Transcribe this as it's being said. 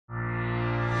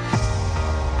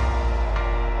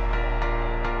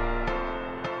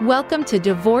Welcome to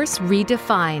Divorce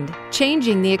Redefined,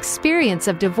 changing the experience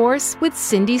of divorce with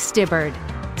Cindy Stibbard.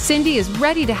 Cindy is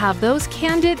ready to have those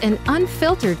candid and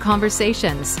unfiltered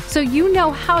conversations so you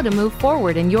know how to move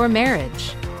forward in your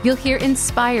marriage. You'll hear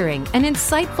inspiring and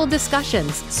insightful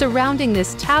discussions surrounding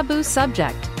this taboo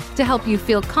subject to help you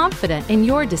feel confident in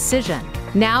your decision.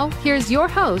 Now, here's your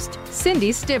host,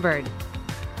 Cindy Stibbard.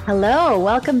 Hello,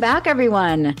 welcome back,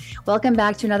 everyone. Welcome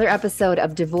back to another episode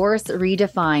of Divorce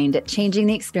Redefined, changing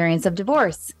the experience of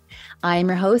divorce. I'm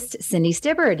your host, Cindy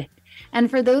Stibbard. And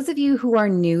for those of you who are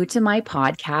new to my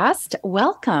podcast,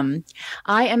 welcome.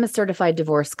 I am a certified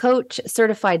divorce coach,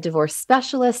 certified divorce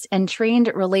specialist, and trained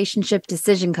relationship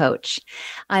decision coach.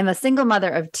 I'm a single mother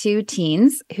of two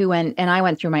teens I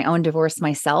went through my own divorce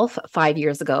myself 5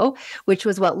 years ago, which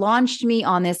was what launched me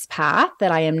on this path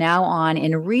that I am now on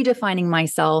in redefining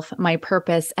myself, my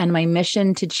purpose, and my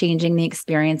mission to changing the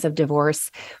experience of divorce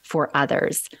for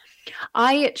others.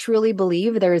 I truly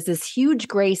believe there is this huge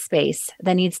gray space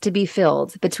that needs to be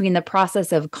filled between the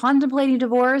process of contemplating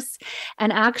divorce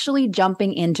and actually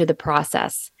jumping into the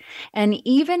process. And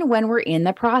even when we're in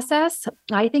the process,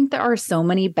 I think there are so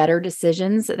many better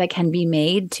decisions that can be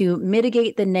made to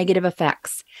mitigate the negative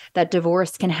effects that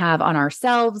divorce can have on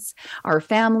ourselves, our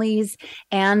families,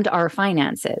 and our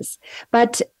finances.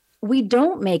 But we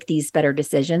don't make these better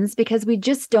decisions because we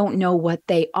just don't know what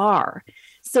they are.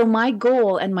 So my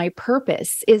goal and my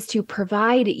purpose is to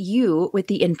provide you with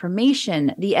the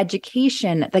information, the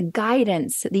education, the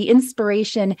guidance, the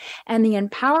inspiration, and the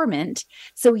empowerment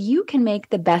so you can make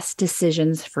the best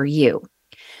decisions for you.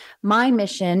 My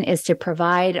mission is to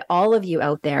provide all of you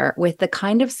out there with the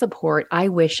kind of support I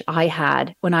wish I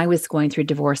had when I was going through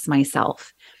divorce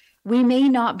myself. We may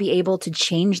not be able to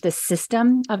change the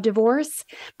system of divorce,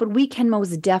 but we can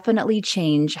most definitely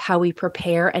change how we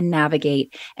prepare and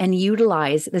navigate and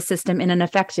utilize the system in an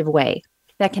effective way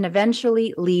that can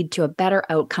eventually lead to a better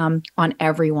outcome on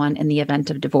everyone in the event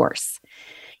of divorce.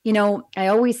 You know, I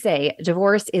always say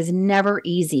divorce is never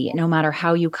easy, no matter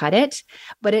how you cut it,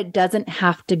 but it doesn't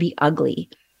have to be ugly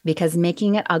because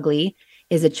making it ugly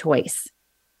is a choice.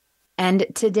 And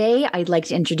today, I'd like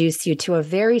to introduce you to a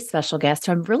very special guest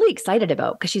who I'm really excited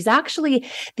about because she's actually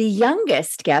the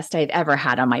youngest guest I've ever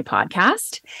had on my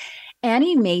podcast.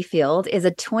 Annie Mayfield is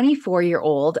a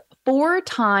 24-year-old, 4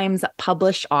 times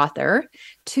published author,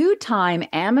 2-time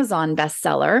Amazon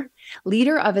bestseller,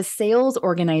 leader of a sales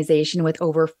organization with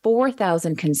over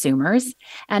 4,000 consumers,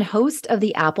 and host of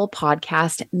the Apple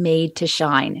podcast Made to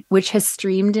Shine, which has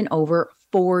streamed in over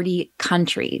 40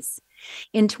 countries.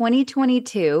 In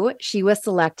 2022, she was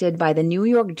selected by the New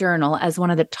York Journal as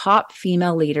one of the top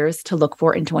female leaders to look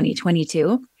for in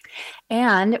 2022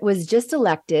 and was just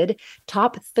elected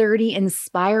top 30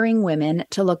 inspiring women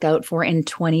to look out for in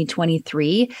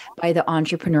 2023 by the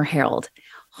Entrepreneur Herald.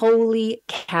 Holy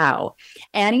cow.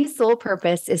 Annie's sole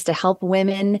purpose is to help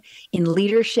women in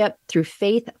leadership through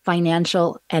faith,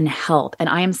 financial, and health. And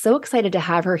I am so excited to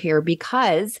have her here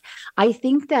because I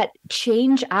think that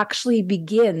change actually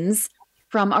begins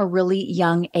from a really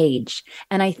young age.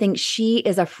 And I think she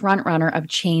is a front runner of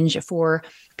change for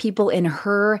people in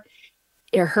her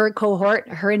cohort,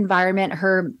 her environment,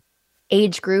 her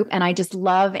age group. And I just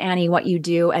love, Annie, what you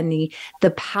do and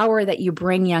the power that you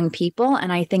bring young people.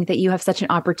 And I think that you have such an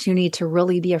opportunity to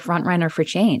really be a front runner for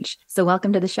change. So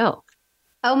welcome to the show.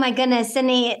 Oh my goodness,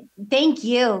 Cindy, thank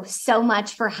you so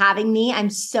much for having me. I'm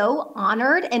so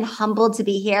honored and humbled to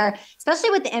be here, especially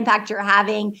with the impact you're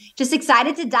having. Just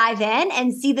excited to dive in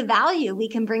and see the value we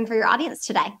can bring for your audience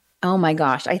today. Oh my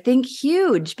gosh, I think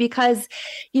huge because,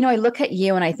 you know, I look at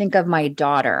you and I think of my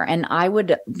daughter and I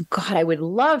would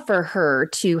love for her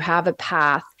to have a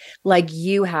path like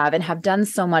you have and have done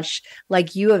so much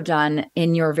like you have done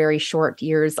in your very short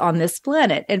years on this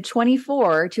planet. At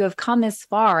 24, to have come this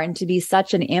far and to be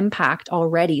such an impact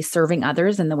already serving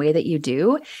others in the way that you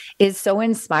do is so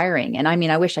inspiring. And I mean,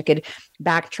 I wish I could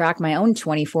backtrack my own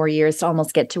 24 years to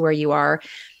almost get to where you are.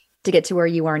 To get to where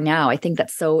you are now. I think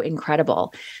that's so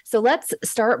incredible. So let's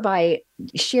start by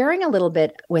sharing a little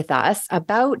bit with us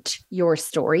about your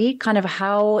story, kind of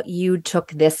how you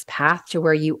took this path to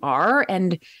where you are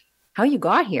and how you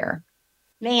got here.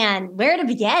 Man, where to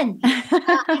begin? I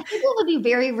think it would be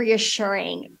very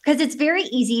reassuring because it's very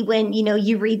easy when,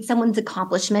 you read someone's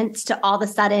accomplishments to all of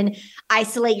a sudden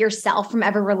isolate yourself from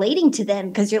ever relating to them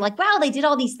because you're like, wow, they did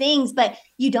all these things, but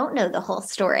you don't know the whole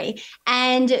story.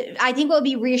 And I think what would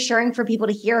be reassuring for people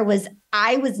to hear was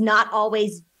I was not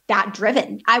always that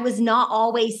driven. I was not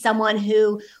always someone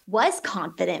who was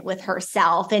confident with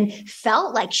herself and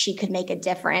felt like she could make a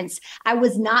difference. I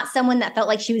was not someone that felt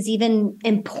like she was even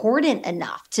important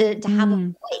enough to have a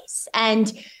voice.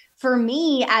 And for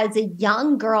me as a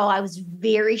young girl, I was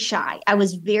very shy. I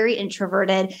was very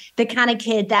introverted, the kind of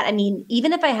kid that, I mean,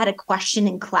 even if I had a question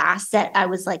in class that I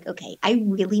was like, okay, I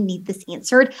really need this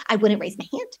answered, I wouldn't raise my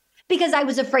hand because I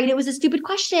was afraid it was a stupid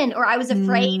question or I was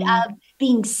afraid of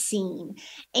being seen.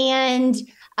 And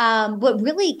what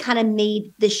really kind of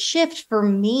made the shift for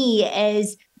me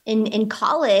is in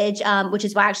college, which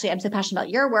is why actually I'm so passionate about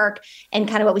your work and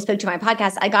kind of what we spoke to my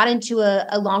podcast. I got into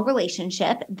a long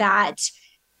relationship that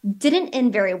didn't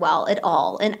end very well at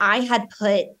all. And I had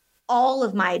put all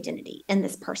of my identity in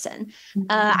this person.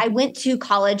 I went to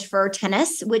college for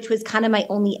tennis, which was kind of my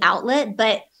only outlet.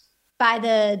 But by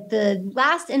the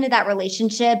last end of that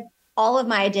relationship, all of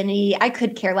my identity, I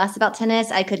could care less about tennis.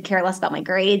 I could care less about my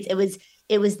grades.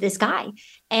 It was this guy.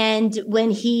 And when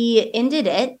he ended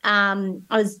it, I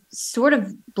was sort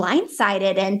of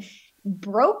blindsided and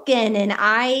broken. And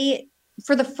I,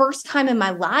 for the first time in my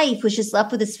life, was just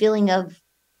left with this feeling of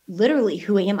literally,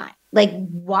 who am I? Like,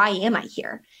 why am I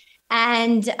here?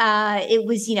 And it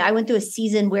was, I went through a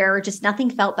season where just nothing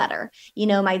felt better.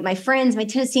 My friends, my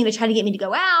tennis team, they tried to get me to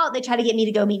go out. They tried to get me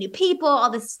to go meet new people, all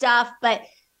this stuff. But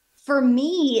for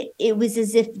me, it was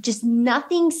as if just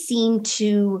nothing seemed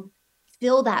to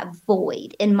fill that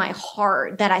void in my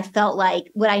heart that I felt like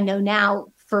what I know now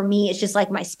for me, it's just like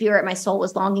my spirit, my soul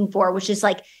was longing for, which is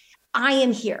like, I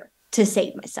am here to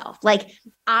save myself. Like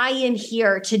I am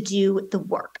here to do the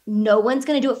work. No one's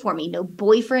going to do it for me. No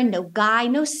boyfriend, no guy,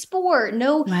 no sport,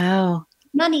 no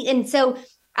money. And so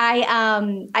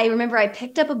I remember I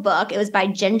picked up a book. It was by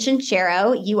Jen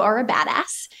Sincero, You Are a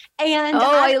Badass. And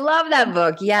I love that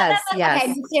book. Yes. Yes.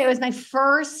 Okay, it was my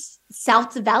first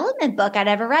self-development book I'd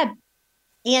ever read.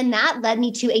 And that led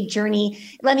me to a journey,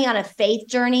 led me on a faith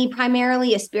journey,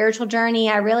 primarily a spiritual journey.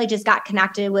 I really just got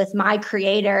connected with my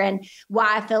creator and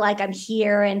why I feel like I'm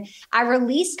here. And I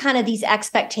released kind of these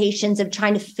expectations of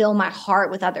trying to fill my heart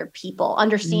with other people,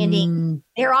 understanding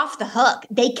they're off the hook.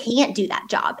 They can't do that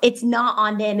job. It's not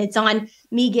on them. It's on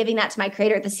me giving that to my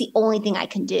creator. That's the only thing I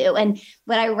can do. And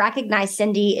what I recognize,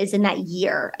 Cindy, is in that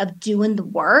year of doing the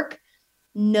work,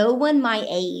 no one my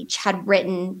age had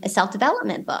written a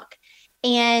self-development book.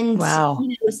 And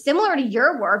similar to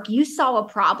your work, you saw a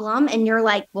problem and you're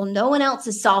like, well, no one else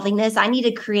is solving this. I need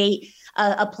to create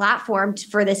a platform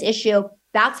for this issue.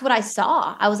 That's what I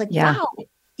saw. I was like, wow,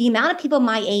 the amount of people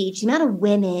my age, the amount of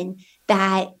women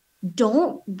that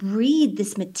don't read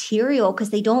this material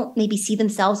because they don't maybe see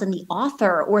themselves in the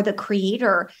author or the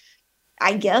creator.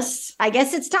 I guess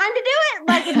it's time to do it.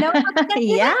 Like, if no one's gonna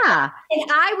do it.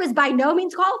 And I was by no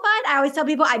means qualified. I always tell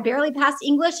people I barely passed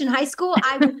English in high school.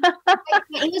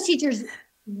 My English teachers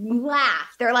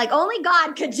laugh. They're like, only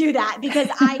God could do that because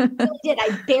I really did.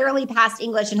 I barely passed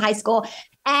English in high school.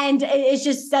 And it's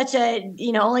just such a,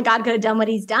 only God could have done what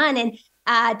he's done.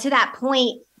 And to that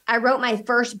point, I wrote my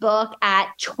first book at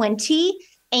 20.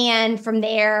 And from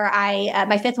there,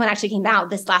 my fifth one actually came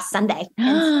out this last Sunday.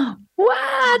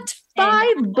 What?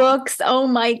 5 books? Oh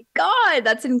my God.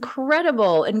 That's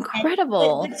incredible.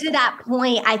 Incredible. But to that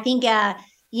point, I think,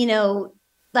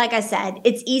 like I said,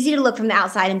 it's easy to look from the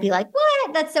outside and be like,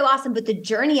 what? That's so awesome. But the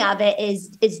journey of it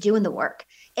is doing the work.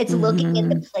 It's looking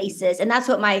into places. And that's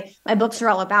what my books are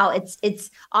all about. It's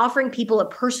offering people a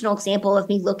personal example of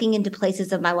me looking into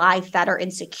places of my life that are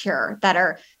insecure, that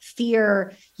are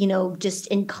fear,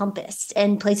 just encompassed,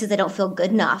 and places that don't feel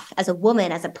good enough as a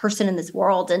woman, as a person in this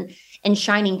world, and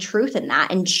shining truth in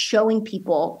that and showing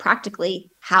people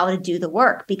practically how to do the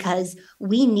work, because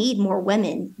we need more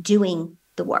women doing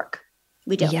the work.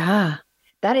 We do. Yeah,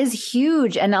 that is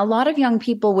huge. And a lot of young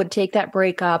people would take that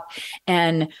breakup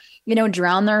and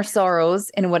drown their sorrows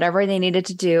in whatever they needed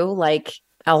to do, like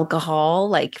alcohol,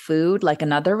 like food, like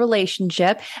another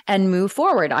relationship, and move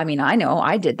forward. I mean, I know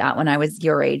I did that when I was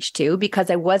your age too,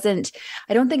 because I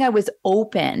don't think I was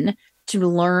open to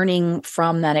learning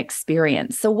from that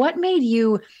experience. So what made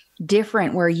you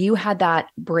different where you had that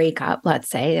breakup? Let's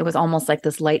say it was almost like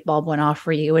this light bulb went off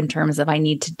for you in terms of I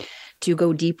need to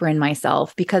go deeper in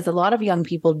myself, because a lot of young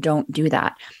people don't do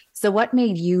that. So what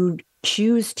made you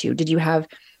choose to? Did you have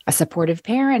a supportive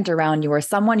parent around you or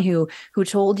someone who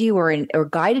told you or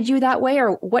guided you that way?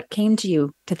 Or what came to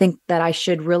you to think that I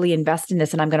should really invest in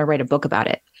this and I'm going to write a book about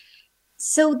it?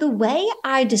 So the way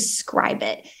I describe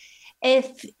it,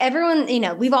 if everyone,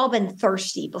 we've all been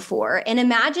thirsty before, and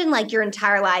imagine like your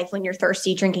entire life when you're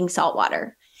thirsty drinking salt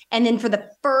water. And then for the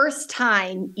first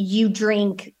time you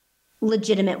drink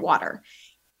legitimate water.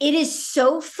 It is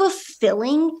so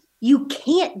fulfilling. You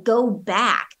can't go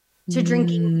back to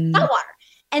drinking salt water.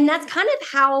 And that's kind of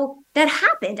how that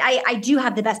happened. I do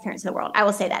have the best parents in the world. I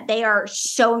will say that. They are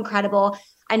so incredible.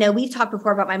 I know we've talked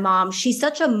before about my mom. She's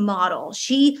such a model.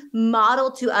 She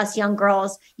modeled to us young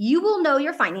girls, you will know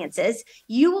your finances.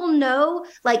 You will know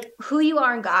like who you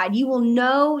are in God. You will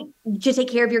know to take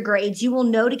care of your grades. You will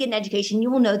know to get an education.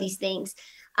 You will know these things.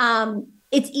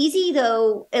 It's easy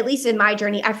though, at least in my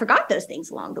journey, I forgot those things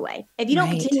along the way. If you don't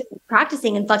continue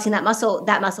practicing and flexing that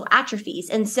muscle atrophies.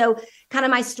 And so kind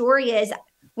of my story is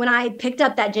when I picked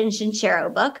up that Jen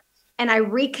Sincero book and I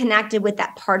reconnected with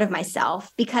that part of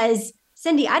myself, because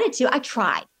Cindy, I did too. I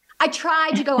tried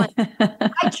to go on.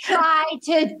 I tried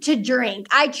to drink.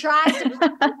 I tried to,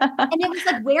 and it was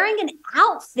like wearing an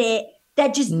outfit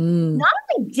that just not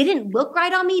only didn't look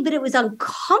right on me, but it was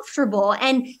uncomfortable.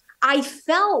 And I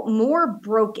felt more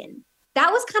broken.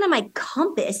 That was kind of my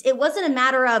compass. It wasn't a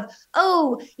matter of,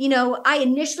 I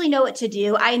initially know what to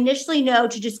do. I initially know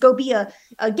to just go be a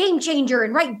game changer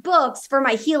and write books for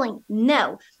my healing.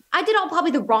 No, I did all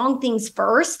probably the wrong things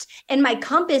first. And my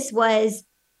compass was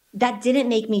that didn't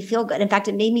make me feel good. In fact,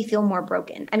 it made me feel more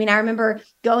broken. I mean, I remember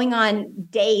going on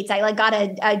dates. I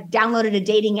downloaded a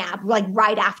dating app like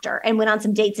right after and went on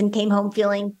some dates and came home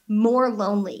feeling more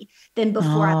lonely than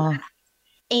before I left.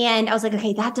 And I was like,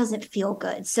 okay, that doesn't feel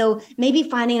good. So maybe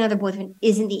finding another boyfriend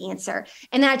isn't the answer.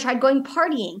 And then I tried going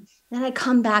partying. Then I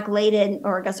come back late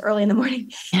or I guess early in the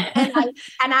morning. And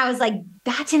I was like,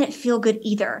 that didn't feel good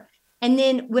either. And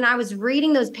then when I was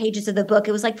reading those pages of the book,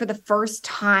 it was like for the first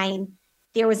time,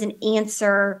 there was an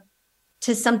answer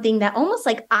to something that almost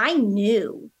like I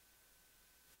knew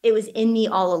it was in me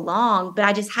all along, but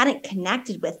I just hadn't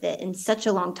connected with it in such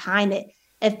a long time.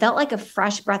 It felt like a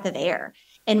fresh breath of air.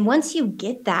 And once you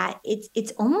get that,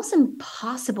 it's almost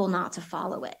impossible not to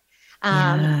follow it.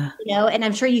 And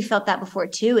I'm sure you felt that before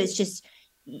too. It's just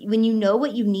when you know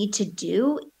what you need to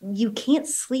do, you can't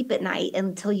sleep at night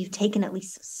until you've taken at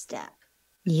least a step.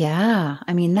 Yeah.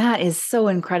 I mean, that is so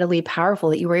incredibly powerful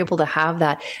that you were able to have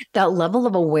that level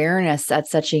of awareness at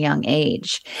such a young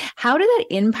age. How did that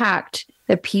impact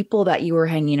the people that you were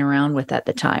hanging around with at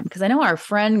the time? Because I know our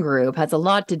friend group has a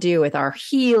lot to do with our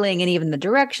healing and even the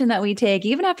direction that we take,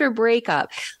 even after a breakup.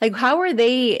 Like, how are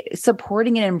they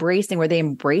supporting and embracing? Were they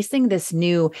embracing this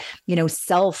new,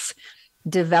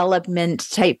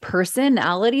 self-development type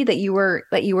personality that you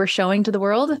were showing to the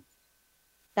world?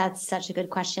 That's such a good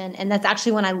question. And that's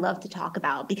actually one I love to talk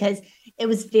about because it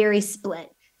was very split.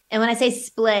 And when I say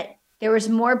split, there was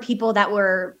more people that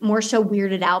were more so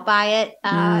weirded out by it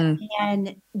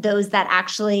and those that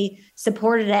actually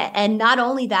supported it. And not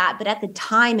only that, but at the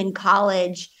time in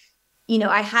college,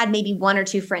 I had maybe one or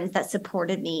two friends that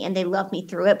supported me and they loved me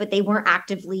through it, but they weren't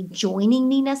actively joining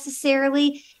me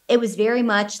necessarily. It was very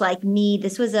much like me.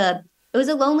 It was a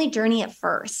lonely journey at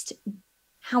first.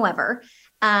 However,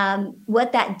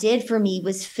 what that did for me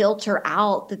was filter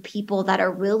out the people that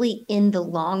are really in the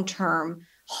long-term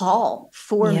haul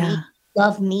for me,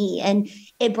 love me. And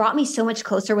it brought me so much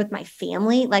closer with my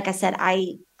family. Like I said,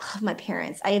 I love my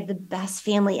parents. I have the best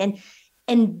family.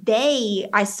 And they,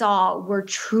 I saw, were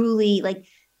truly like,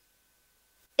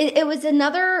 it was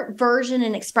another version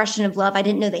and expression of love I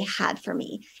didn't know they had for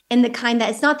me. And the kind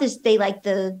that it's not this, they like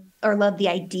or love the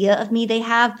idea of me they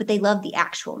have, but they love the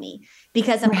actual me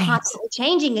because I'm constantly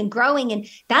changing and growing. And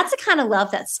that's the kind of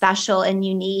love that's special and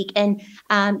unique. And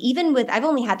I've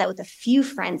only had that with a few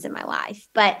friends in my life,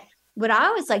 but what I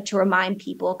always like to remind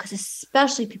people, because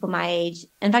especially people my age,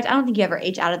 in fact, I don't think you ever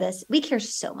age out of this. We care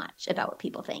so much about what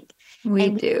people think. We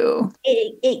do.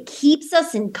 It keeps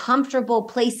us in comfortable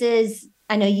places.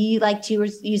 I know you like to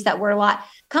use that word a lot,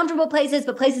 comfortable places,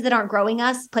 but places that aren't growing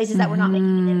us, places that we're not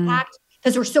making an impact.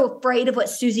 Because we're so afraid of what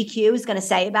Susie Q is going to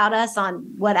say about us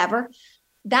on whatever.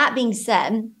 That being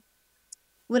said,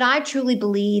 what I truly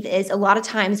believe is a lot of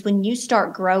times when you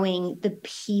start growing, the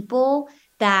people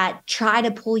that try to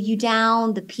pull you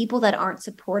down, the people that aren't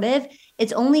supportive,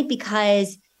 it's only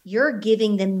because you're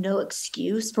giving them no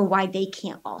excuse for why they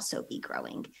can't also be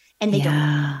growing. And they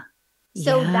don't.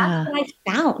 So that's what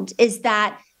I found is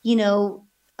that,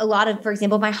 a lot of, for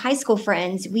example, my high school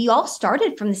friends, we all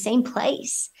started from the same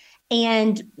place.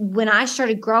 And when I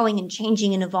started growing and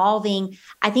changing and evolving,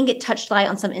 I think it touched light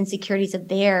on some insecurities of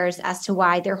theirs as to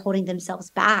why they're holding themselves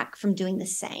back from doing the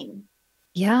same.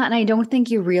 Yeah. And I don't think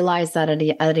you realize that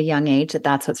at a young age,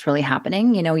 that's what's really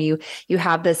happening. You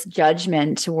have this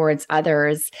judgment towards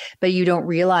others, but you don't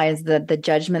realize that the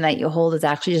judgment that you hold is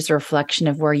actually just a reflection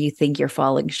of where you think you're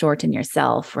falling short in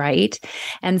yourself. Right.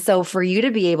 And so for you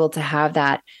to be able to have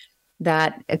that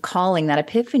that calling, that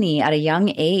epiphany at a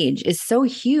young age is so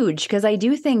huge, because I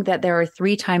do think that there are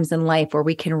 3 times in life where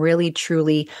we can really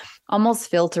truly almost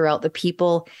filter out the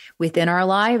people within our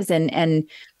lives and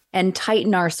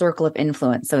tighten our circle of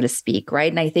influence, so to speak,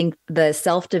 right? And I think the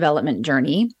self-development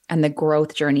journey and the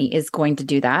growth journey is going to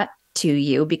do that to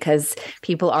you, because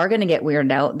people are going to get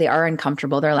weirded out. They are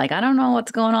uncomfortable. They're like, I don't know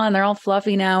what's going on. They're all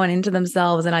fluffy now and into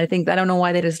themselves. And I don't know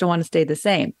why they just don't want to stay the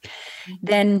same.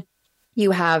 Then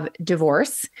you have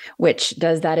divorce, which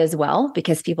does that as well,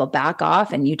 because people back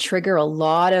off and you trigger a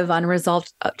lot of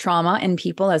unresolved trauma in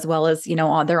people, as well as,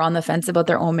 they're on the fence about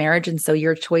their own marriage. And so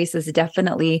your choices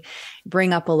definitely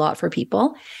bring up a lot for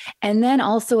people. And then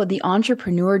also the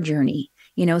entrepreneur journey.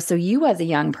 So you as a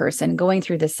young person going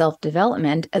through the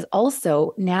self-development is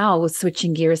also now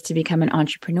switching gears to become an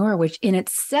entrepreneur, which in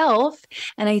itself,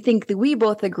 and I think that we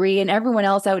both agree, and everyone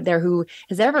else out there who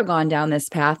has ever gone down this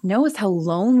path knows how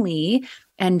lonely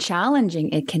and challenging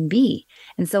it can be.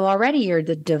 And so already you're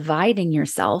dividing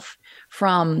yourself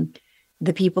from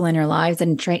the people in your lives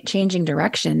and changing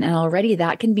direction. And already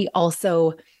that can be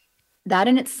also, that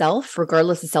in itself,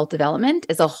 regardless of self-development,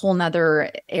 is a whole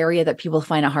nother area that people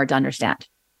find it hard to understand.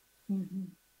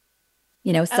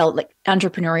 Like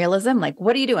entrepreneurialism, like,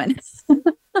 what are you doing?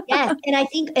 Yes. And I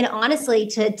think, and honestly,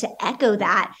 to echo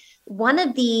that, one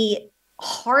of the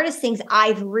hardest things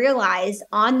I've realized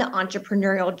on the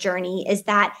entrepreneurial journey is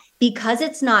that because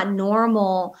it's not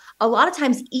normal, a lot of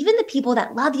times, even the people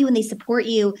that love you and they support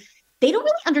you, they don't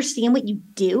really understand what you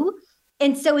do.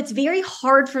 And so it's very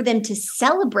hard for them to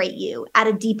celebrate you at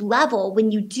a deep level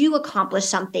when you do accomplish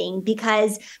something,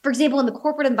 because, for example, in the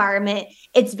corporate environment,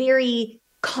 it's very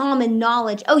common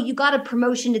knowledge. Oh, you got a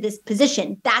promotion to this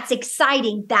position. That's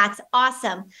exciting. That's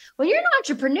awesome. When you're an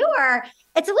entrepreneur,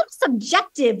 it's a little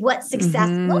subjective what success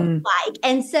looks like.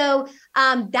 And so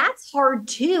that's hard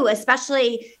too,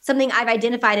 especially something I've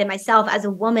identified in myself as a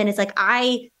woman is like,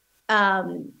 I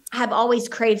have always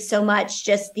craved so much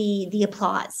just the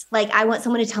applause. Like, I want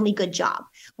someone to tell me good job.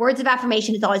 Words of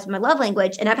affirmation has always been my love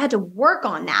language. And I've had to work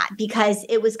on that because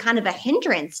it was kind of a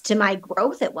hindrance to my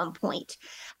growth at one point.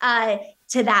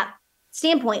 To that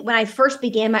standpoint, when I first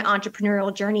began my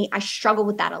entrepreneurial journey, I struggled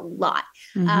with that a lot.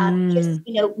 Just,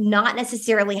 not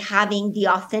necessarily having the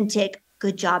authentic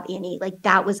good job, Annie, like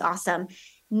that was awesome.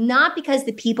 Not because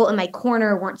the people in my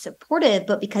corner weren't supportive,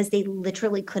 but because they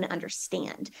literally couldn't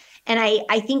understand. And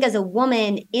I think as a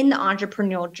woman in the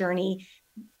entrepreneurial journey,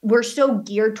 we're so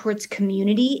geared towards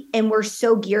community, and we're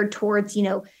so geared towards,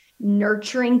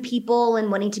 nurturing people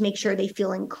and wanting to make sure they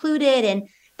feel included, and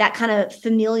that kind of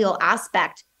familial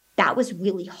aspect. That was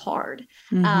really hard.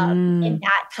 And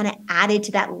that kind of added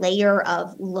to that layer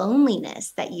of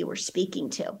loneliness that you were speaking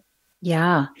to.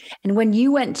 Yeah. And when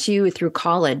you went through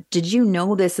college, did you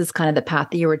know this is kind of the path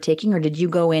that you were taking, or did you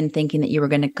go in thinking that you were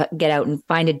going to get out and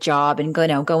find a job and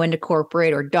go into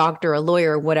corporate or doctor, a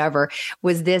lawyer, or whatever?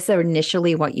 Was this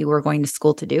initially what you were going to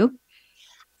school to do?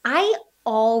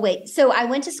 So I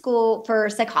went to school for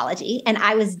psychology, and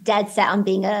I was dead set on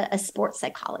being a sports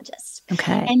psychologist.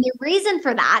 Okay. And the reason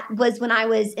for that was when I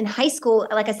was in high school,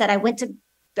 like I said, I went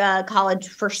to college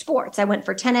for sports. I went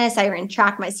for tennis. I ran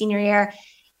track my senior year.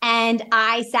 And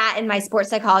I sat in my sports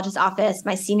psychologist's office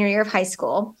my senior year of high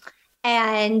school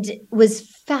and was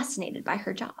fascinated by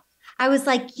her job. I was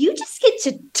like, you just get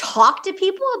to talk to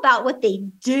people about what they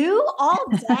do all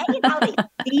day and how they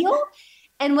feel.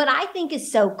 And what I think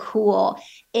is so cool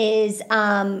is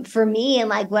for me, and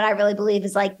like what I really believe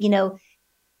is like,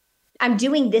 I'm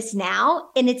doing this now,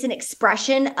 and it's an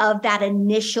expression of that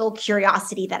initial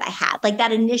curiosity that I had, like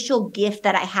that initial gift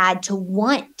that I had to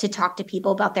want to talk to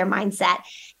people about their mindset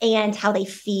and how they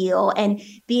feel and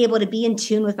be able to be in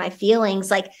tune with my feelings.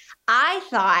 Like, I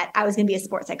thought I was going to be a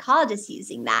sports psychologist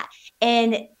using that.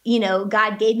 And,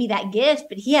 God gave me that gift,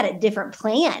 but he had a different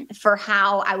plan for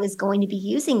how I was going to be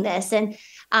using this. And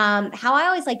how I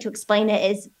always like to explain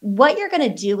it is what you're going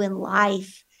to do in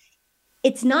life,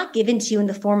 it's not given to you in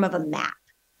the form of a map.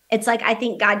 It's like, I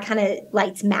think God kind of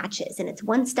lights matches, and it's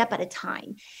one step at a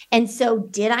time. And so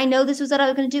did I know this was what I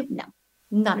was going to do? No,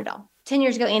 not at all. 10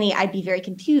 years ago, Annie, I'd be very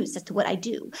confused as to what I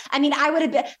do. I mean, I would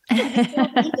have been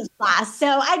in this class, so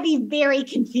I'd be very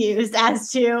confused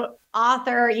as to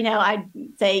author, I'd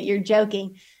say you're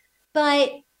joking,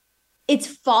 but it's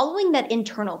following that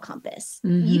internal compass.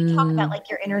 You talk about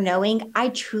like your inner knowing. I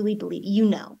truly believe, you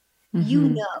know.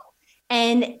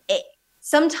 And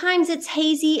sometimes it's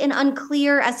hazy and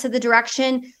unclear as to the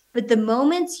direction, but the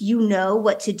moments you know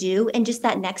what to do and just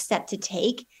that next step to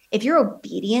take, if you're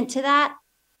obedient to that,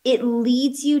 it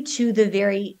leads you to the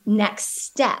very next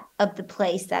step of the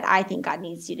place that I think God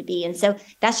needs you to be. And so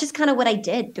that's just kind of what I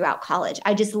did throughout college.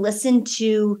 I just listened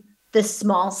to the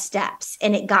small steps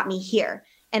and it got me here.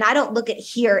 And I don't look at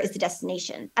here as the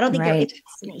destination. I don't think there is a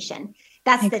destination.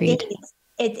 That's the thing.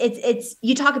 It's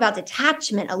you talk about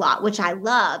detachment a lot, which I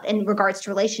love in regards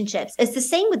to relationships. It's the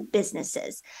same with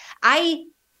businesses. I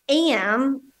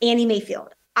am Annie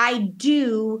Mayfield. I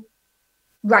do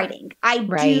writing. I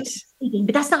do speaking,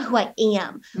 but that's not who I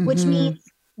am, which means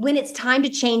when it's time to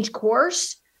change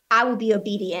course, I will be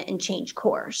obedient and change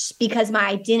course because my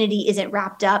identity isn't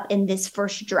wrapped up in this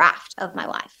first draft of my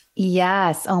life.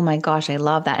 Yes. Oh my gosh, I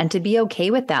love that. And to be okay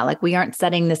with that, like we aren't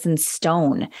setting this in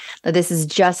stone, that this is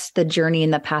just the journey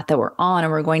and the path that we're on,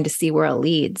 and we're going to see where it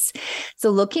leads. So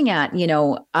looking at,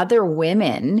 other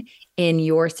women in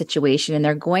your situation and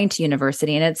they're going to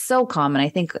university, and it's so common. I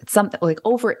think something like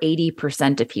over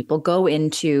 80% of people go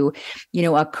into,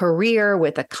 a career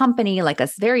with a company, like a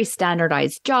very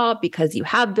standardized job because you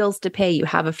have bills to pay, you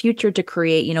have a future to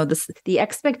create, the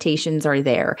expectations are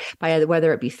there by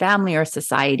whether it be family or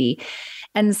society.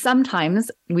 And sometimes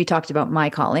we talked about my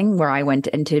calling where I went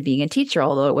into being a teacher,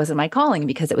 although it wasn't my calling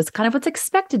because it was kind of what's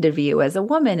expected of you as a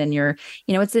woman. And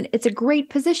it's a great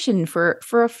position for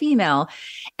a female.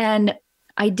 And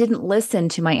I didn't listen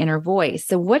to my inner voice.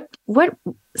 So what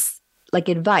like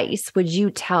advice would you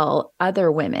tell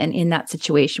other women in that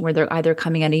situation where they're either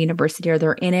coming out of university or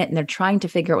they're in it and they're trying to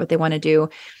figure out what they want to do?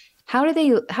 How do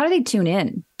they tune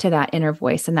in to that inner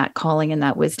voice and that calling and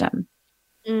that wisdom?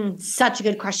 Such a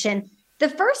good question. The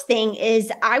first thing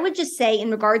is I would just say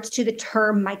in regards to the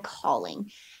term, my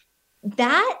calling,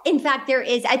 that in fact,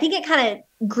 I think it kind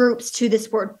of groups to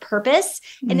this word purpose.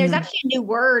 And there's actually a new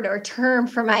word or term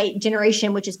for my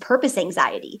generation, which is purpose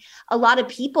anxiety. A lot of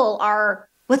people are,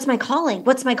 what's my calling?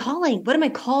 What's my calling? What am I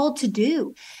called to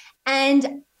do?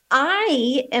 And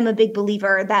I am a big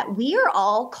believer that we are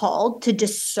all called to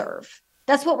just serve.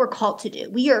 That's what we're called to do.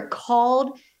 We are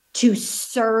called to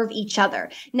serve each other.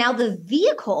 Now, the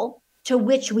vehicle to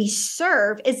which we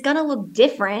serve is going to look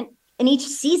different in each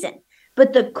season.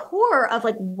 But the core of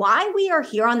like why we are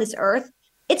here on this earth,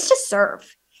 it's to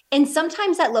serve. And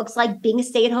sometimes that looks like being a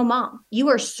stay-at-home mom. You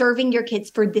are serving your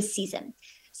kids for this season.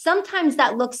 Sometimes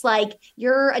that looks like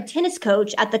you're a tennis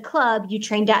coach at the club you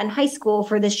trained at in high school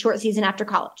for this short season after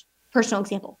college. Personal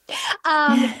example.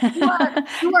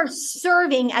 You are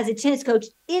serving as a tennis coach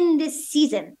in this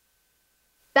season.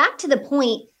 Back to the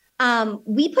point,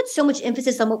 we put so much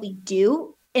emphasis on what we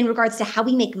do in regards to how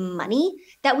we make money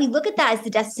that we look at that as the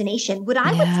destination. What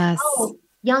I would tell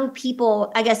young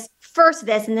people, I guess, first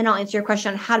this, and then I'll answer your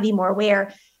question on how to be more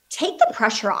aware, take the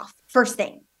pressure off. First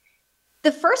thing.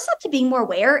 The first step to being more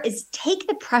aware is take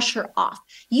the pressure off.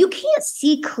 You can't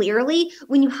see clearly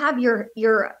when you have your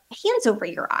hands over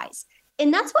your eyes.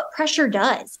 And that's what pressure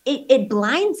does. It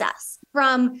blinds us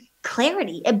from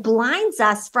clarity. It blinds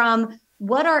us from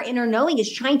what our inner knowing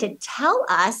is trying to tell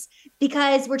us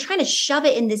because we're trying to shove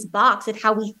it in this box of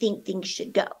how we think things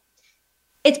should go.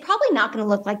 It's probably not going to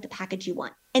look like the package you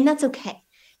want. And that's okay.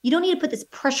 You don't need to put this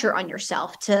pressure on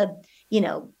yourself to,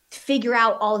 figure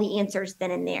out all the answers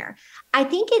then and there. I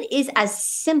think it is as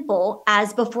simple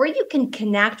as before you can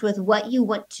connect with what you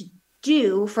want to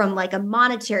do from like a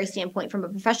monetary standpoint, from a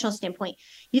professional standpoint,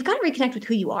 you've got to reconnect with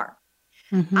who you are.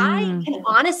 I can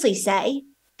honestly say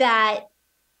that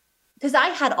because I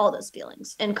had all those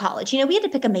feelings in college. We had to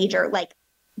pick a major like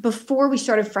before we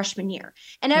started freshman year.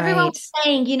 And everyone was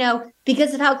saying,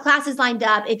 because of how classes lined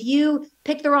up, if you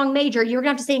pick the wrong major, you're going to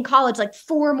have to stay in college like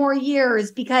 4 more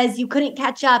years because you couldn't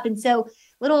catch up. And so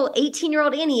little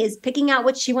 18-year-old Annie is picking out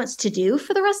what she wants to do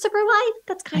for the rest of her life.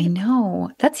 That's kind of... I know.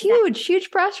 That's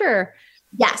huge pressure.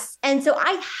 Yes. And so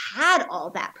I had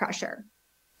all that pressure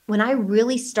when I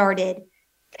really started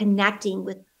connecting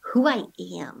with who I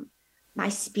am, my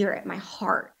spirit, my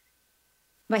heart,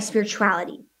 my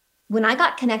spirituality. When I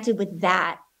got connected with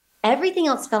that, everything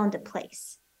else fell into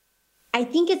place. I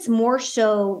think it's more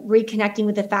so reconnecting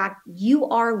with the fact you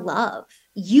are love.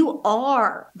 You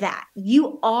are that.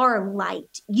 You are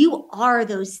light. You are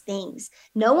those things.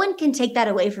 No one can take that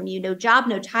away from you. No job,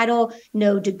 no title,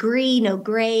 no degree, no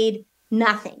grade,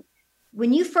 nothing.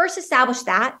 When you first establish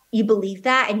that, you believe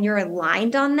that, and you're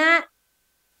aligned on that,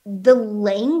 the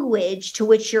language to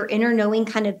which your inner knowing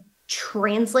kind of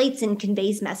translates and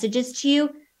conveys messages to you,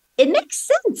 it makes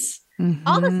sense.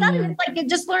 All of a sudden, it's like you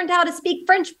just learned how to speak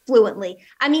French fluently.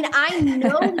 I mean, I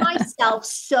know myself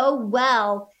so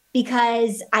well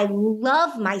because I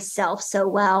love myself so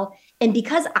well. And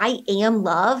because I am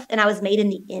love and I was made in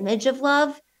the image of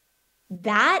love,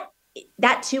 that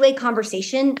two-way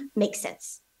conversation makes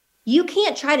sense. You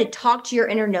can't try to talk to your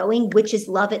inner knowing, which is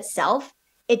love itself,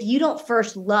 if you don't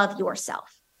first love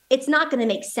yourself. It's not going to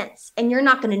make sense, and you're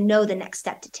not going to know the next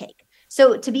step to take.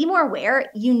 So to be more aware,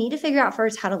 you need to figure out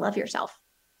first how to love yourself.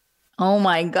 Oh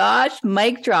my gosh,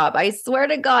 mic drop. I swear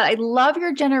to God, I love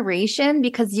your generation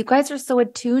because you guys are so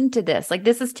attuned to this. Like,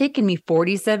 this has taken me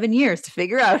 47 years to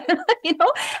figure out,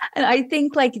 and I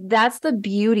think like that's the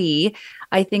beauty,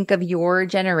 I think, of your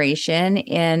generation.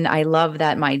 And I love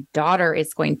that my daughter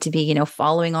is going to be,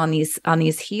 following on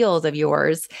these heels of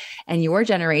yours and your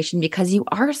generation, because you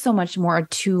are so much more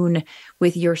attuned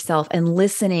with yourself and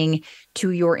listening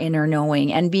to your inner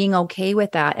knowing and being okay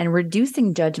with that and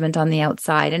reducing judgment on the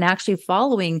outside and actually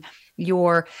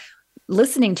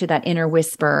listening to that inner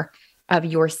whisper of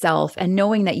yourself and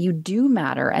knowing that you do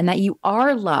matter and that you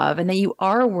are love and that you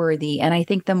are worthy. And I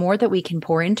think the more that we can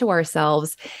pour into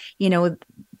ourselves,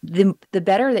 the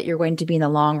better that you're going to be in the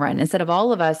long run, instead of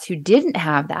all of us who didn't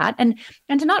have that. And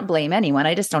to not blame anyone.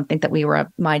 I just don't think that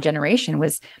my generation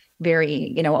was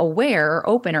very, aware or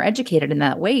open or educated in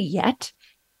that way yet.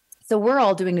 So we're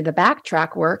all doing the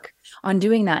backtrack work on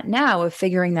doing that now, of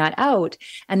figuring that out.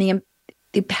 And the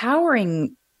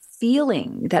empowering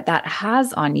feeling that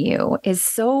has on you is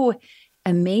so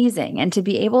amazing. And to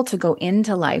be able to go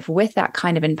into life with that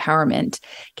kind of empowerment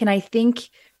can, I think,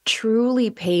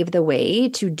 truly pave the way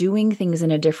to doing things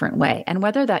in a different way. And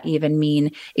whether that even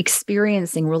mean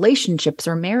experiencing relationships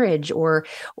or marriage or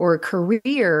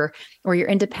career or your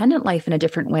independent life in a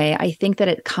different way, I think that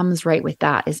it comes right with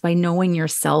that, is by knowing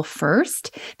yourself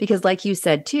first. Because like you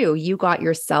said too, you got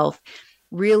yourself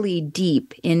really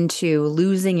deep into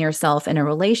losing yourself in a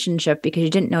relationship because you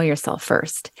didn't know yourself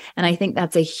first. And I think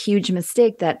that's a huge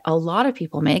mistake that a lot of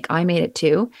people make. I made it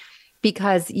too,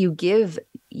 because you give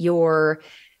your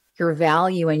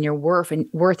value and your worth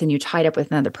and you tied up with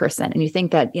another person, and you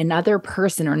think that another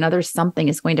person or another something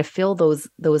is going to fill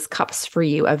those cups for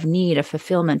you of need, of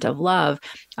fulfillment, of love,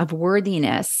 of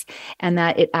worthiness, and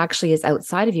that it actually is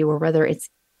outside of you, or whether it's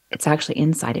actually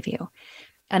inside of you.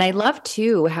 And I love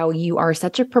too how you are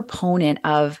such a proponent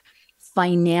of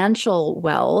financial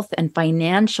wealth and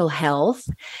financial health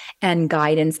and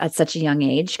guidance at such a young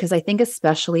age, because I think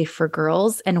especially for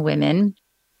girls and women,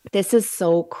 this is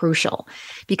so crucial.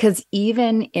 Because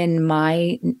even in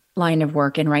my line of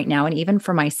work and right now, and even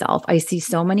for myself, I see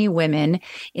so many women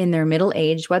in their middle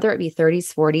age, whether it be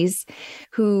 30s, 40s,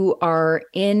 who are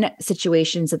in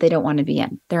situations that they don't want to be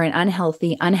in. They're in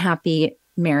unhealthy, unhappy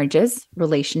marriages,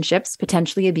 relationships,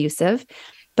 potentially abusive.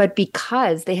 But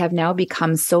because they have now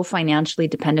become so financially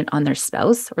dependent on their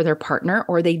spouse or their partner,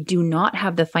 or they do not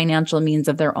have the financial means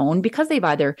of their own because they've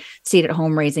either stayed at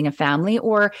home raising a family,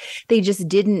 or they just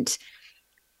didn't,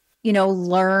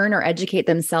 learn or educate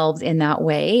themselves in that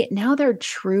way, now they're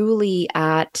truly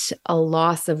at a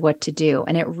loss of what to do.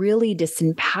 And it really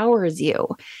disempowers you.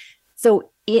 So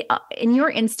in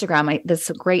your Instagram, this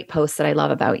great post that I love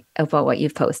about what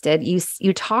you've posted,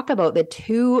 you talk about the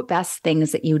two best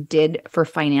things that you did for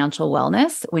financial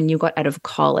wellness when you got out of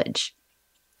college.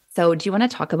 So do you want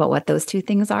to talk about what those two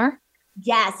things are?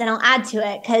 Yes, and I'll add to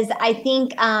it because I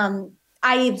think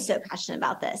I am so passionate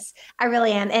about this. I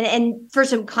really am. And for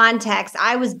some context,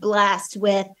 I was blessed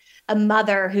with a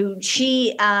mother who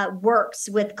she works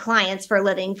with clients for a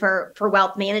living for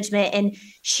wealth management. And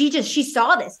she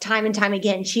saw this time and time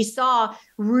again. She saw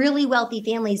really wealthy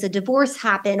families, a divorce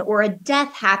happen or a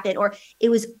death happen, or it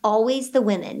was always the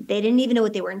women. They didn't even know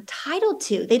what they were entitled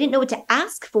to. They didn't know what to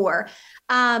ask for.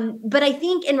 But I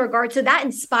think in regards to that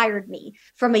inspired me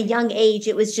from a young age.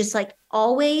 It was just like,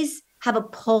 always have a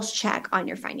pulse check on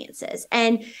your finances.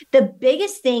 And the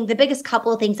biggest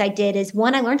couple of things I did is,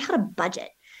 one, I learned how to budget.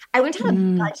 I learned how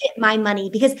to budget my money,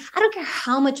 because I don't care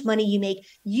how much money you make.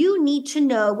 You need to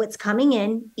know what's coming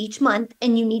in each month,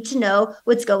 and you need to know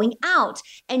what's going out.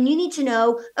 And you need to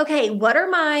know, okay, what are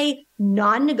my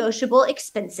non-negotiable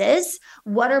expenses?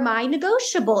 What are my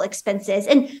negotiable expenses?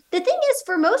 And the thing is,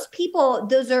 for most people,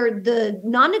 those are the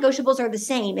non-negotiables are the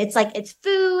same. It's like, it's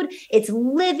food, it's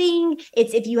living,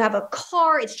 it's if you have a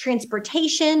car, it's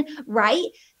transportation, right?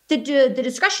 The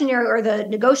discretionary or the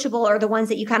negotiable are the ones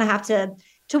that you kind of have to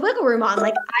wiggle room on.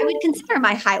 Like, I would consider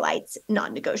my highlights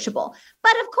non-negotiable,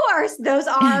 but of course those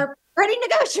are pretty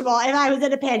negotiable. If I was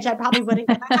in a pinch, I probably wouldn't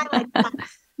get my highlights done.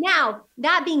 Now,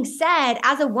 that being said,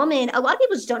 as a woman, a lot of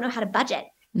people just don't know how to budget.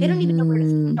 They don't even know where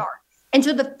to start. And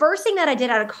so the first thing that I did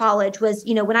out of college was,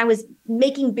 when I was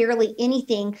making barely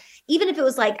anything, even if it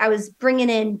was like I was bringing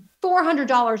in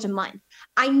 $400 a month,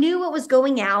 I knew what was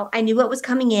going out. I knew what was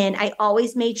coming in. I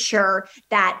always made sure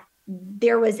that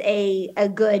there was a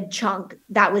good chunk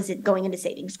that was going into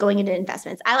savings, going into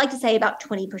investments. I like to say about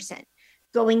 20%.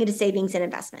 going into savings and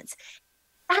investments.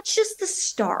 That's just the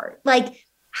start. Like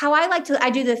how I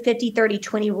do the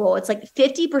 50-30-20 rule. It's like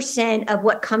 50% of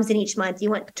what comes in each month, you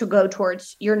want to go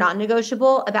towards your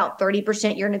non-negotiable, about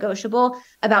 30% your negotiable,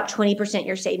 about 20%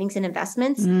 your savings and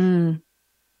investments.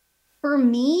 For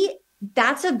me,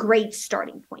 that's a great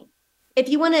starting point. If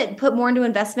you want to put more into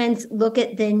investments, look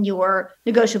at then your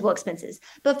negotiable expenses.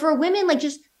 But for women, like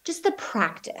just the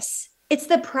practice. It's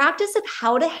the practice of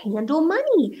how to handle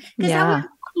money. Because how we're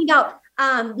talking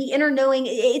about the inner knowing,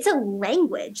 it's a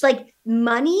language. Like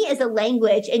money is a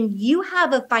language, and you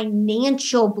have a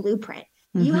financial blueprint.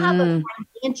 You have a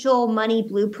financial money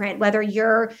blueprint, whether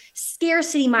you're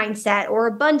scarcity mindset or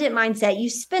abundant mindset, you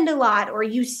spend a lot or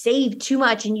you save too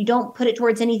much and you don't put it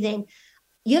towards anything.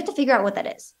 You have to figure out what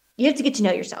that is. You have to get to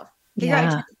know yourself, figure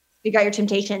out your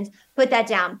temptations, put that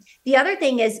down. The other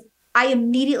thing is I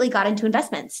immediately got into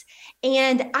investments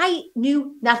and I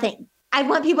knew nothing. I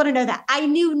want people to know that I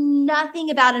knew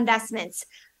nothing about investments,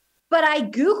 but I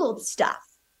Googled stuff.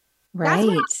 Right. That's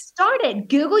when I started.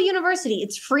 Google University.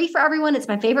 It's free for everyone. It's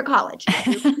my favorite college.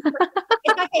 It's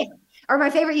my favorite, or my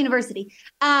favorite university.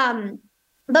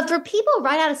 But for people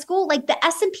right out of school, like the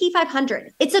S&P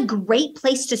 500, it's a great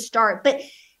place to start. But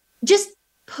just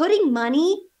putting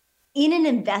money in an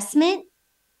investment,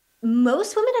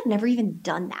 most women have never even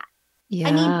done that. Yeah.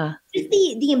 I mean, just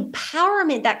the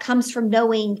empowerment that comes from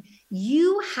knowing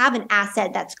you have an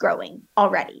asset that's growing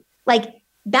already. Like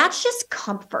that's just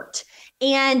comfort.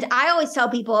 And I always tell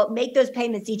people, make those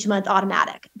payments each month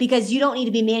automatic because you don't need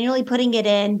to be manually putting it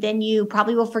in. Then you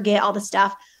probably will forget all the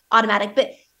stuff automatic,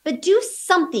 but do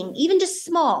something, even just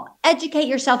small, educate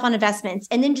yourself on investments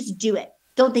and then just do it.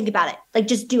 Don't think about it. Like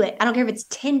just do it. I don't care if it's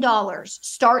 $10,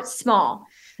 start small.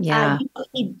 Yeah. You don't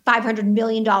need $500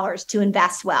 million to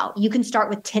invest well. You can start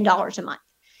with $10 a month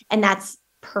and that's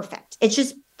perfect. It's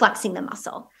just flexing the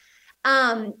muscle.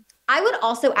 I would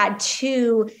also add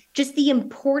to just the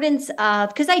importance of,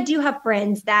 because I do have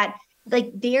friends that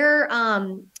like their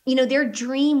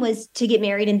dream was to get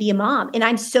married and be a mom. And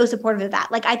I'm so supportive of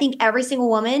that. Like, I think every single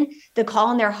woman, the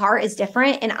call in their heart is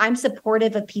different. And I'm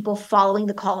supportive of people following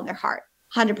the call in their heart,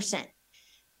 100%.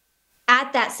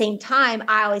 At that same time,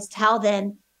 I always tell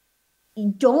them,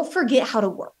 don't forget how to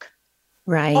work.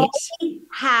 Right. Always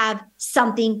have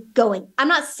something going. I'm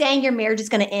not saying your marriage is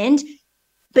going to end,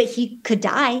 but he could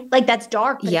die. Like that's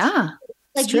dark. Yeah.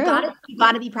 Like you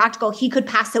gotta be practical. He could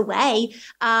pass away.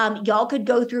 Y'all could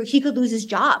go through, he could lose his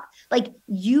job. Like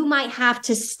you might have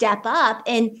to step up,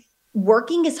 and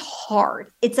working is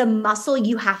hard. It's a muscle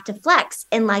you have to flex.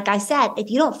 And like I said, if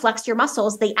you don't flex your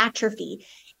muscles, they atrophy.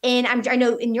 And I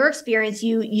know in your experience,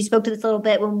 you spoke to this a little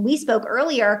bit when we spoke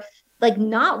earlier, like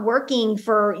not working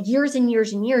for years and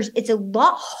years and years, it's a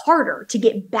lot harder to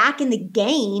get back in the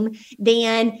game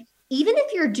than even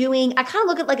if you're doing, I kind of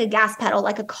look at like a gas pedal,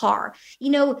 like a car,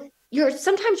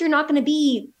 sometimes you're not going to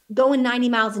be going 90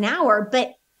 miles an hour,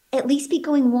 but at least be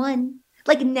going one.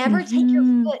 Like never take your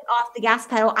foot off the gas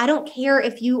pedal. I don't care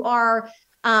if you are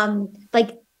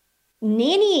like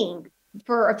nannying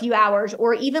for a few hours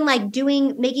or even like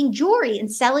making jewelry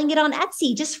and selling it on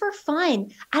Etsy just for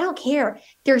fun. I don't care.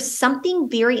 There's something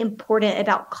very important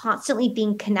about constantly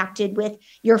being connected with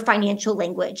your financial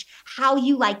language, how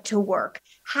you like to work,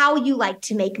 how you like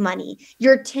to make money,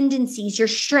 your tendencies, your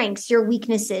strengths, your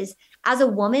weaknesses. As a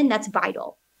woman, that's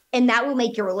vital. And that will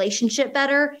make your relationship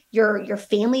better, your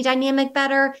family dynamic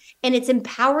better. And it's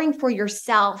empowering for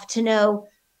yourself to know,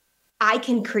 I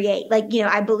can create. Like,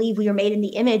 I believe we are made in the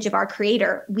image of our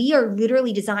creator. We are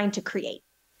literally designed to create.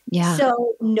 Yeah.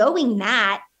 So knowing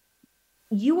that,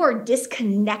 you are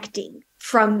disconnecting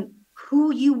from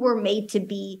who you were made to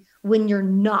be when you're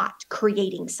not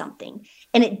creating something.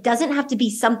 And it doesn't have to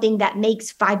be something that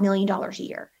makes $5 million a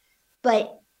year,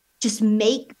 but just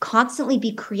constantly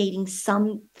be creating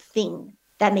something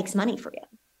that makes money for you.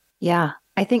 Yeah.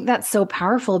 I think that's so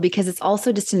powerful because it's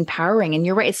also just empowering. And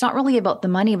you're right. It's not really about the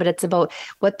money, but it's about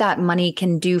what that money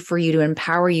can do for you to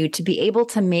empower you to be able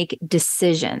to make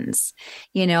decisions,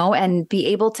 and be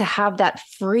able to have that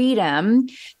freedom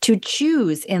to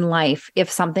choose in life. If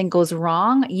something goes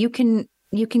wrong, you can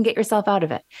get yourself out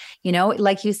of it.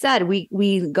 Like you said,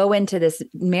 we go into this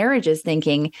marriages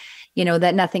thinking,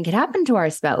 that nothing could happen to our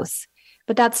spouse.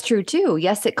 But that's true too.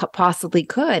 Yes, it possibly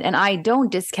could. And I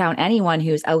don't discount anyone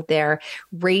who's out there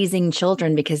raising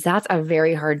children because that's a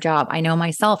very hard job. I know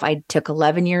myself, I took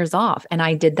 11 years off and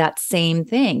I did that same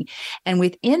thing. And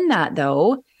within that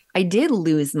though, I did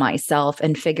lose myself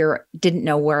and didn't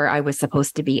know where I was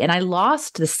supposed to be. And I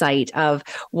lost the sight of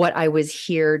what I was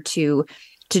here to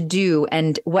to do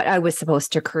and what I was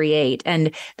supposed to create,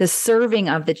 and the serving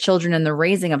of the children and the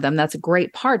raising of them. That's a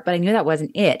great part, but I knew that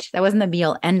wasn't it. That wasn't the be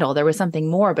all end all. There was something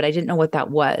more, but I didn't know what that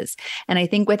was. And I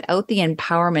think without the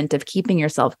empowerment of keeping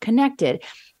yourself connected,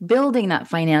 building that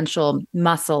financial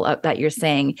muscle up that you're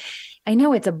saying, I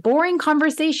know it's a boring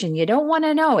conversation. You don't want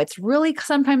to know. It's really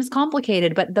sometimes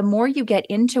complicated, but the more you get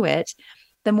into it,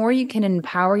 the more you can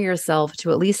empower yourself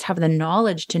to at least have the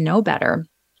knowledge to know better.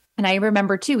 And I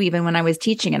remember too, even when I was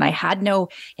teaching and I had no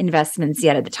investments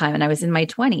yet at the time, and I was in my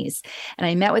 20s, and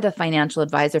I met with a financial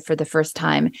advisor for the first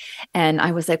time. And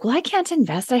I was like, well, I can't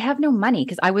invest. I have no money,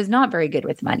 because I was not very good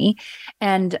with money.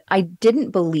 And I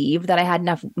didn't believe that I had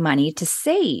enough money to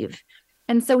save.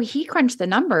 And so he crunched the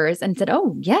numbers and said,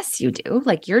 oh, yes, you do.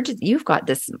 Like you've got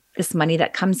this money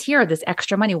that comes here, this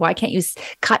extra money. Why can't you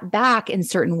cut back in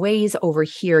certain ways over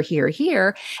here, here,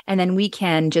 here? And then we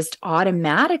can just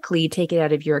automatically take it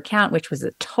out of your account, which was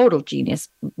a total genius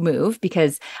move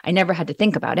because I never had to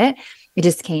think about it. It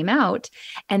just came out.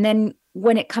 And then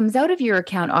when it comes out of your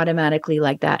account automatically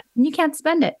like that, you can't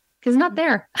spend it because it's not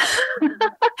there.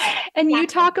 And you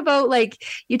talk about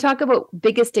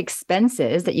biggest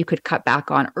expenses that you could cut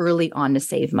back on early on to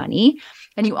save money.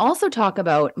 And you also talk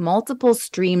about multiple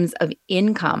streams of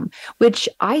income, which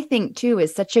I think too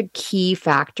is such a key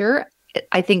factor.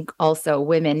 I think also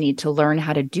women need to learn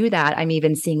how to do that. I'm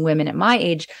even seeing women at my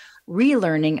age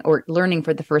relearning or learning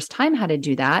for the first time how to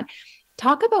do that.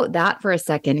 Talk about that for a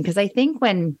second, because I think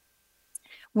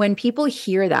when people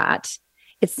hear that,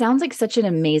 it sounds like such an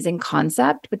amazing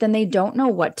concept, but then they don't know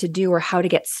what to do or how to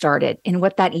get started and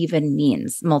what that even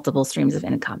means, multiple streams of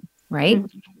income, right?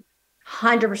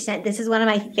 100%. This is one of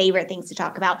my favorite things to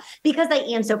talk about because I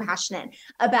am so passionate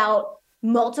about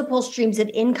multiple streams of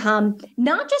income,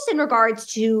 not just in regards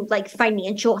to like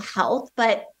financial health,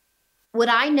 but what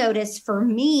I noticed for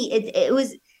me, it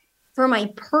was for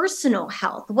my personal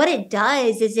health. What it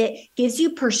does is it gives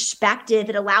you perspective.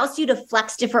 It allows you to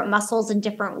flex different muscles in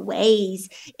different ways.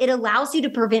 It allows you to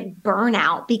prevent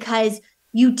burnout because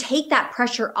you take that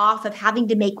pressure off of having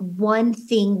to make one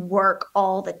thing work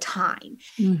all the time.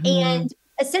 Mm-hmm. And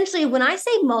essentially, when I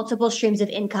say multiple streams of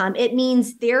income, it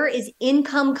means there is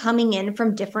income coming in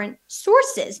from different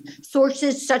sources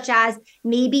such as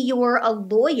maybe you're a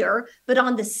lawyer, but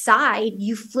on the side,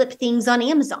 you flip things on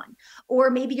Amazon. Or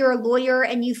maybe you're a lawyer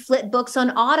and you flip books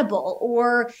on Audible.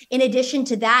 Or in addition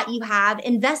to that, you have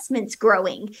investments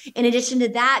growing. In addition to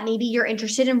that, maybe you're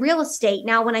interested in real estate.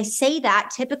 Now, when I say that,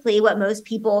 typically what most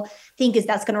people think is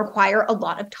that's going to require a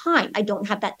lot of time. I don't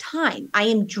have that time. I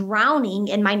am drowning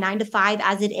in my 9 to 5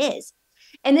 as it is.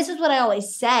 And this is what I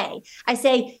always say. I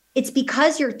say, it's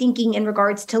because you're thinking in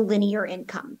regards to linear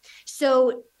income.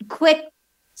 So quick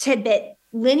tidbit.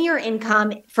 Linear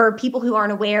income, for people who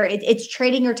aren't aware, it's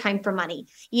trading your time for money.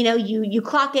 You know, you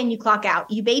clock in, you clock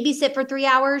out. You babysit for 3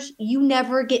 hours, you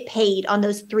never get paid on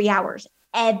those 3 hours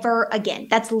ever again.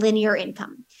 That's linear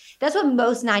income. That's what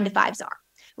most 9 to 5s are,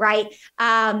 right?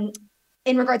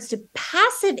 In regards to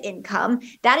passive income,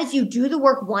 that is you do the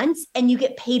work once and you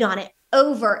get paid on it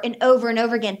over and over and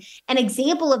over again. An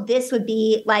example of this would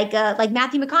be like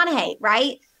Matthew McConaughey,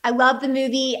 right? I love the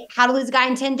movie How to Lose a Guy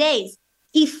in 10 Days.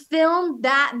 He filmed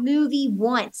that movie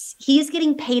once. He's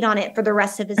getting paid on it for the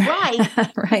rest of his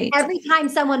life. Right. Every time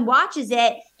someone watches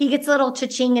it, he gets a little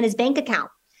cha-ching in his bank account.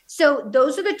 So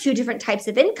those are the two different types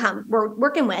of income we're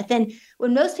working with. And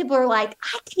when most people are like,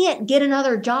 I can't get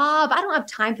another job, I don't have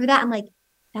time for that. I'm like,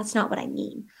 that's not what I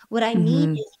mean. What I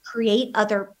mean is create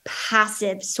other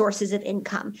passive sources of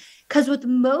income. Because with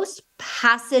most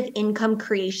passive income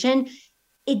creation,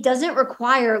 it doesn't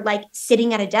require like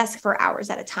sitting at a desk for hours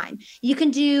at a time. You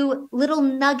can do little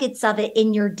nuggets of it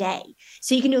in your day.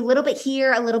 So you can do a little bit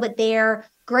here, a little bit there.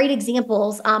 Great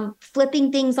examples,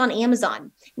 flipping things on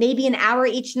Amazon, maybe an hour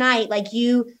each night. Like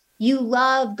you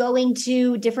love going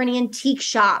to different antique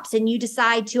shops and you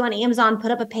decide to on Amazon,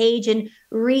 put up a page and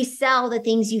resell the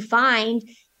things you find,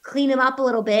 clean them up a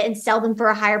little bit and sell them for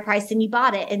a higher price than you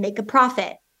bought it and make a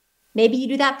profit. Maybe you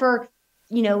do that for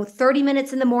 30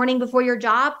 minutes in the morning before your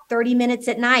job, 30 minutes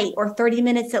at night, or 30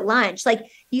 minutes at lunch. Like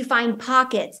you find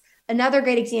pockets. Another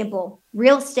great example,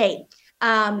 real estate.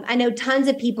 I know tons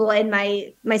of people in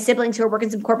my siblings who are working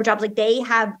some corporate jobs, like they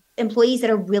have employees that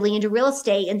are really into real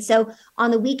estate. And so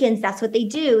on the weekends, that's what they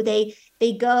do.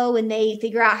 They go and they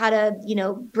figure out how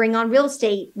to, bring on real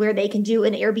estate where they can do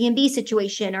an Airbnb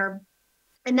situation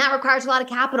and that requires a lot of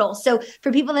capital. So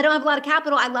for people that don't have a lot of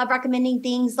capital, I love recommending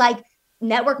things like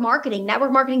network marketing.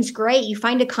 Network marketing is great. You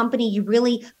find a company you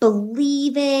really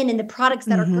believe in and the products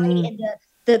that are great and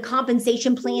the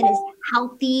compensation plan is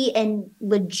healthy and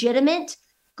legitimate.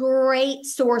 great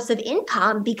source of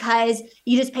income because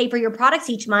you just pay for your products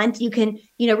each month. You can,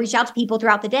 reach out to people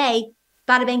throughout the day,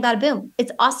 bada bang, bada boom.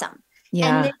 It's awesome.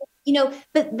 Yeah. And then,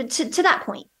 but to that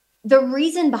point, the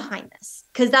reason behind this,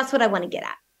 because that's what I want to get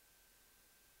at.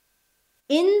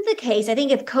 In the case, I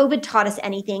think if COVID taught us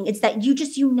anything, it's that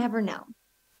you never know.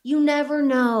 You never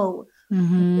know what's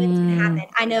going to happen.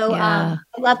 I know I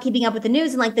love keeping up with the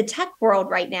news and like the tech world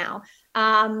right now.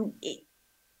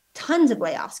 Tons of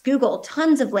layoffs, Google,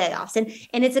 tons of layoffs.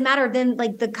 And it's a matter of then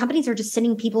like the companies are just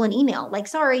sending people an email like,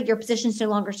 sorry, your position's no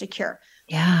longer secure.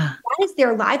 Yeah. That is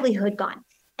their livelihood gone.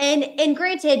 And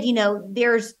granted,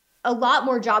 there's a lot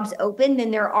more jobs open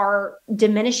than there are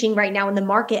diminishing right now in the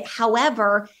market.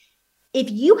 However, if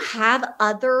you have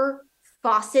other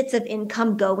faucets of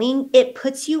income going, it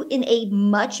puts you in a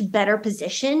much better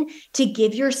position to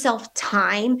give yourself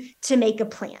time to make a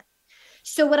plan.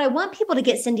 So what I want people to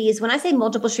get, Cindy, is when I say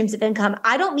multiple streams of income,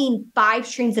 I don't mean 5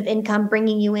 streams of income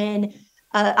bringing you in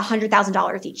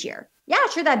 $100,000 each year. Yeah,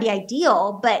 sure, that'd be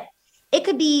ideal, but it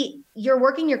could be you're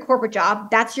working your corporate job.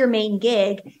 That's your main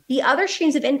gig. The other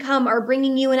streams of income are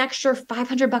bringing you an extra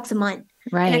 $500 a month.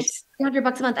 Right.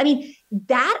 $100 a month. I mean,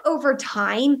 that over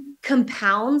time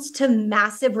compounds to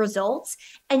massive results.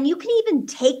 And you can even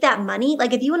take that money,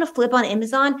 like if you want to flip on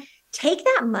Amazon, take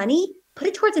that money, put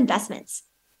it towards investments,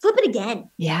 flip it again.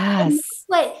 Yes.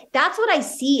 That's what I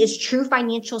see is true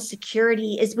financial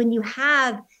security is when you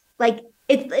have like,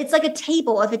 it's like a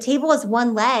table. If a table has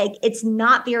one leg, it's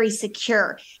not very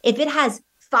secure. If it has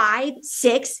 5,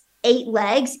 6, 8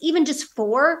 legs, even just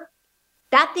 4,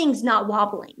 that thing's not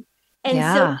wobbling. And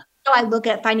so I look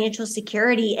at financial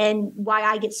security and why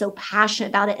I get so passionate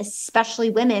about it, especially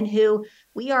women who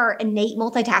we are innate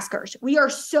multitaskers. We are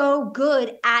so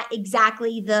good at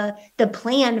exactly the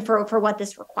plan for what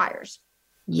this requires.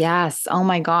 Yes. Oh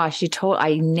my gosh.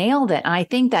 I nailed it. And I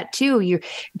think that too, you're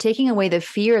taking away the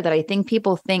fear that I think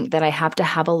people think that I have to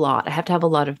have a lot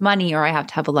of money, or I have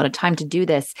to have a lot of time to do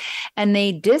this. And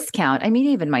they discount. I mean,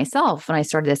 even myself, when I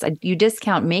started this, you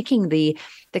discount making the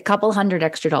couple $100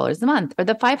 extra a month or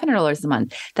the $500 a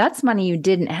month. That's money you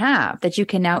didn't have that you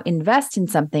can now invest in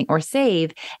something or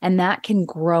save, and that can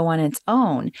grow on its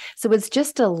own. So it's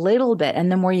just a little bit. And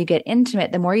the more you get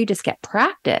intimate, the more you just get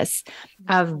practice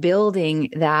of building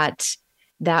that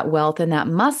wealth and that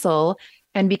muscle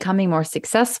and becoming more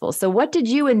successful. So what did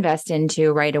you invest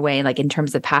into right away, like in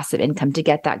terms of passive income to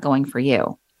get that going for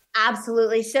you?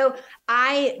 Absolutely. So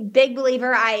big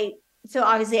believer, so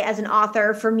obviously as an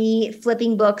author, for me,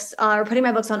 flipping books or putting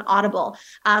my books on Audible.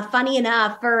 Funny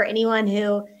enough, for anyone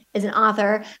who is an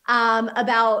author,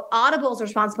 about Audible is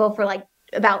responsible for like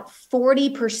about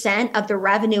 40% of the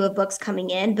revenue of books coming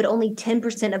in, but only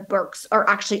 10% of books are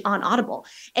actually on Audible.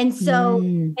 And so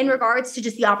in regards to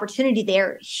just the opportunity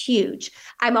there, huge.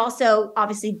 I'm also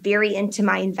obviously very into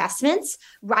my investments.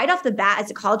 Right off the bat,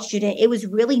 as a college student, it was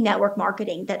really network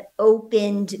marketing that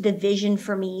opened the vision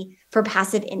for me for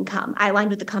passive income. I aligned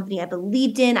with the company I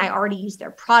believed in. I already used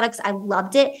their products. I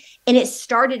loved it. And it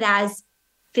started as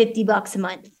 $50 a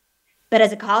month. But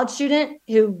as a college student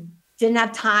who didn't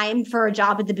have time for a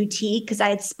job at the boutique because I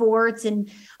had sports and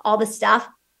all the stuff,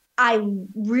 I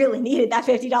really needed that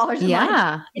 $50 a month.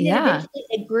 And then eventually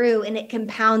it grew and it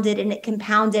compounded and it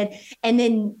compounded. And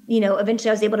then,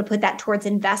 eventually I was able to put that towards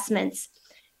investments.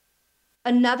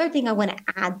 Another thing I want to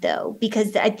add though,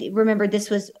 because I remember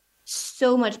this was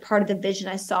so much part of the vision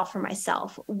I saw for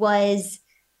myself, was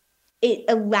it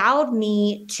allowed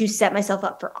me to set myself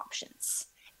up for options.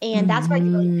 And that's why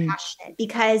I'm really passionate,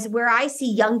 because where I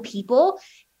see young people,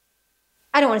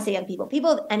 I don't want to say young people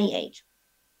of any age.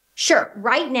 Sure,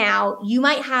 right now, you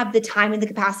might have the time and the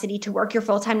capacity to work your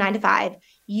full-time 9 to 5.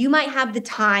 You might have the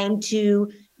time to,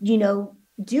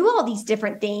 do all these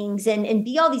different things and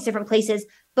be all these different places.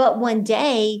 But one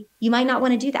day you might not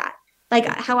want to do that. Like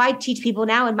how I teach people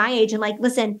now in my age, I'm like,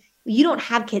 listen, you don't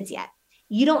have kids yet.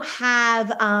 You don't have,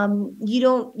 you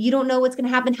don't know what's going to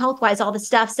happen health-wise, all this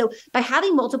stuff. So by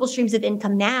having multiple streams of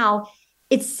income now,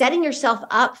 it's setting yourself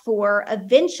up for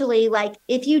eventually, like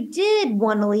if you did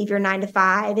want to leave your 9 to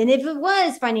 5, and if it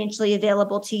was financially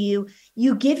available to you,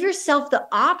 you give yourself the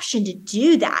option to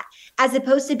do that, as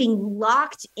opposed to being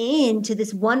locked into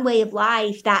this one way of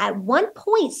life that at one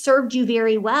point served you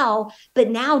very well, but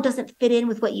now doesn't fit in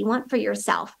with what you want for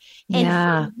yourself.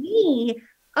 And for me,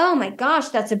 oh my gosh,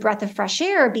 that's a breath of fresh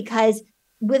air, because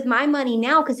with my money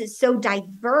now, because it's so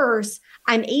diverse,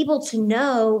 I'm able to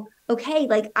know, okay,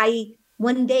 like I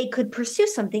one day could pursue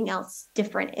something else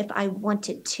different if I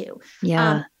wanted to.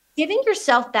 Giving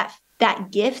yourself that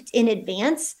gift in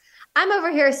advance. I'm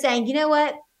over here saying, you know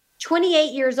what?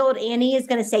 28 years old Annie is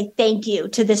going to say thank you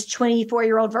to this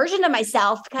 24-year-old version of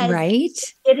myself, because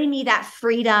it's giving me that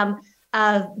freedom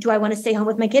of, do I want to stay home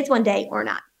with my kids one day or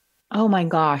not? Oh my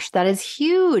gosh, that is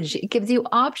huge. It gives you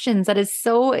options. That is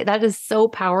so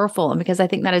powerful. And because I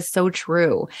think that is so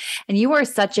true. And you are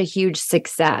such a huge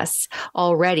success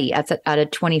already at a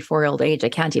 24-year-old age. I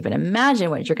can't even imagine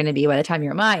what you're going to be by the time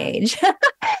you're my age.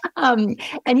 And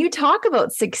you talk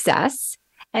about success.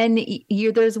 And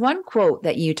there's one quote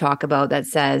that you talk about that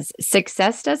says,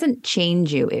 success doesn't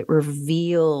change you, it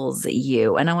reveals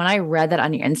you. And when I read that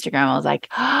on your Instagram, I was like,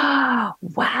 oh,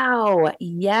 wow,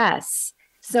 yes.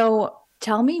 So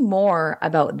tell me more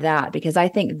about that, because I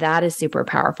think that is super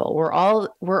powerful.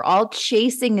 We're all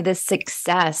chasing this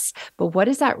success, but what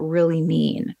does that really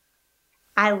mean?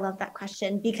 I love that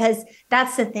question, because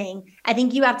that's the thing. I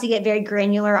think you have to get very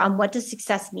granular on what does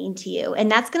success mean to you. And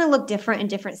that's going to look different in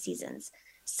different seasons.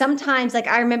 Sometimes, like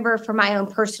I remember for my own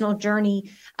personal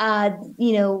journey,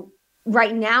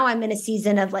 right now I'm in a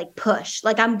season of like push,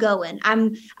 like I'm going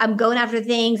after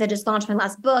things. I just launched my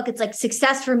last book. It's like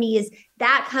success for me is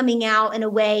that coming out in a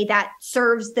way that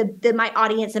serves my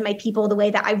audience and my people the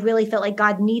way that I really felt like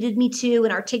God needed me to,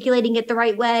 and articulating it the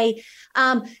right way.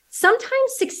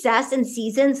 Sometimes success in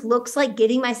seasons looks like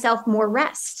giving myself more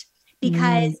rest,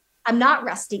 because I'm not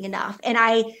resting enough. And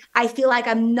I feel like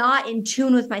I'm not in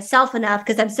tune with myself enough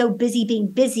because I'm so busy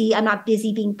being busy. I'm not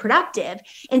busy being productive.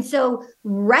 And so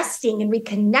resting and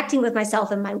reconnecting with myself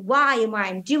and my why and why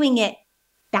I'm doing it,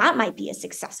 that might be a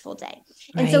successful day.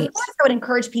 Right. And so what I would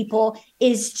encourage people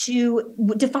is to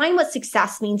define what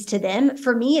success means to them.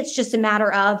 For me, it's just a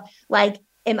matter of like,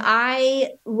 am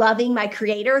I loving my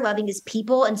creator, loving his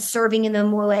people, and serving in the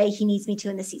way he needs me to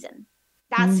in the season?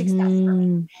 That's success for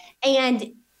me.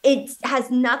 And it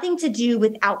has nothing to do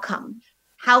with outcome,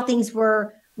 how things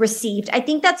were received. I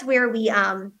think that's where we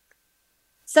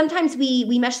sometimes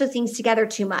we mesh those things together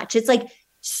too much. It's like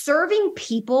serving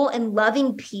people and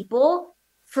loving people.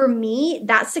 For me,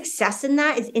 that success in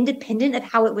that is independent of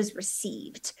how it was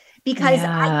received, because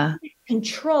I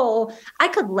control. I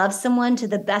could love someone to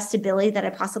the best ability that I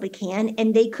possibly can,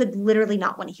 and they could literally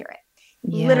not want to hear it.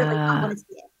 Literally not want to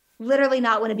see it. Literally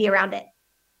not want to be around it.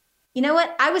 You know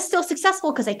what? I was still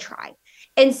successful because I tried.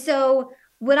 And so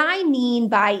what I mean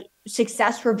by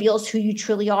success reveals who you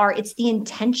truly are, it's the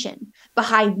intention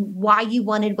behind why you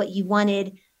wanted what you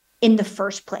wanted in the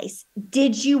first place.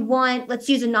 Did you want, let's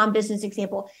use a non-business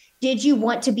example. Did you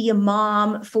want to be a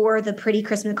mom for the pretty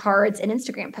Christmas cards and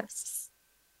Instagram posts?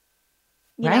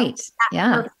 Right.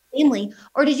 Yeah. Family.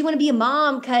 Or did you want to be a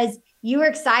mom because you were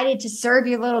excited to serve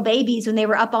your little babies when they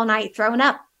were up all night throwing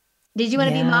up? Did you want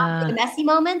to be a mom for the messy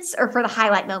moments or for the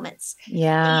highlight moments?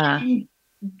 Yeah. And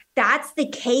that's the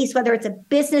case, whether it's a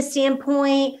business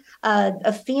standpoint,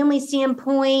 a family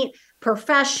standpoint,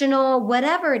 professional,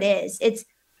 whatever it is. It's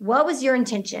what was your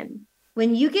intention?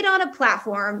 When you get on a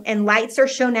platform and lights are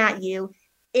shown at you,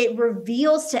 it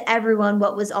reveals to everyone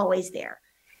what was always there.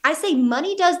 I say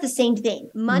money does the same thing.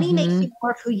 Money makes you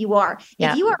more of who you are.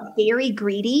 Yeah. If you are very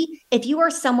greedy, if you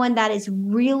are someone that is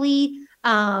really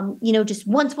just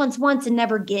once and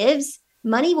never gives,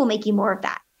 money will make you more of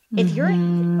that. If you're a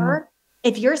giver,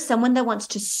 if you're someone that wants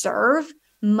to serve,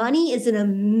 money is an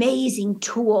amazing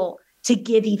tool to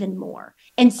give even more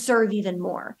and serve even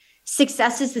more.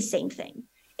 Success is the same thing.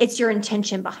 It's your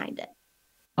intention behind it.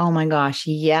 Oh my gosh.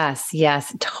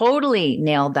 Yes. Totally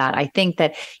nailed that. I think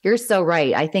that you're so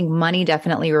right. I think money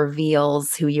definitely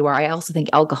reveals who you are. I also think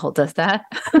alcohol does that.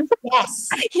 Yes.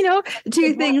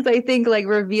 Two things I think like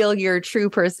reveal your true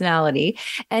personality.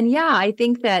 And I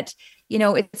think that,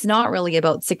 it's not really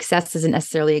about success doesn't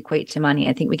necessarily equate to money.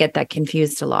 I think we get that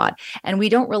confused a lot. And we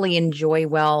don't really enjoy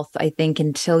wealth, I think,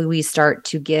 until we start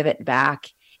to give it back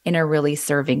in a really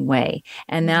serving way.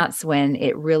 And that's when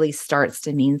it really starts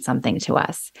to mean something to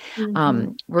us.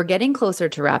 We're getting closer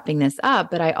to wrapping this up,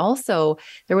 but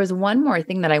there was one more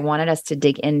thing that I wanted us to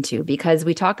dig into, because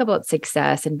we talk about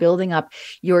success and building up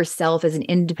yourself as an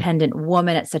independent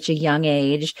woman at such a young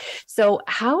age. So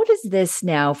how does this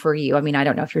now for you? I mean, I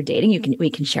don't know if you're dating,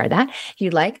 we can share that if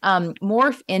you'd like,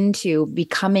 morph into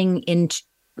becoming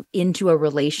into a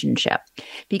relationship,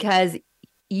 because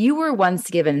you were once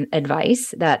given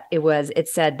advice that it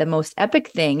said the most epic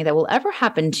thing that will ever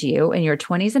happen to you in your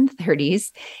 20s and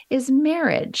 30s is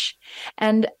marriage.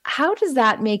 And how does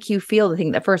that make you feel to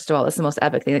think that, first of all, it's the most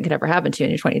epic thing that could ever happen to you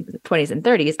in your 20s and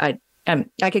 30s?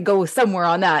 I could go somewhere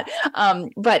on that.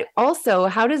 But also,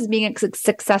 how does being a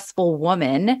successful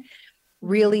woman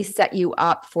really set you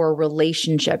up for a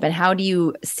relationship? And how do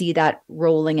you see that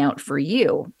rolling out for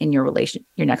you in your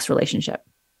next relationship?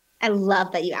 I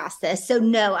love that you asked this. So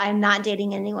no, I'm not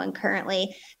dating anyone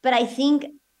currently, but I think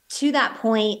to that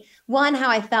point, one, how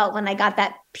I felt when I got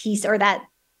that piece or that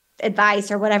advice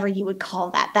or whatever you would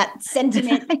call that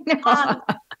sentiment.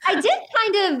 I did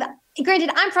kind of,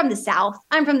 granted, I'm from the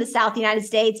South United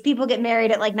States. People get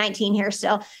married at like 19 here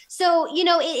still. So,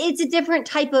 it's a different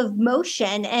type of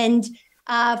motion. And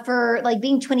for like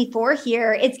being 24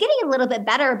 here, it's getting a little bit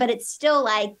better, but it's still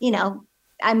like,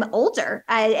 I'm older,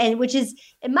 and which is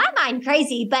in my mind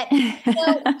crazy. But to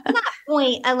that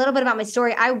point, a little bit about my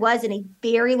story. I was in a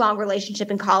very long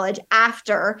relationship in college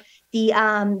after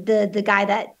the guy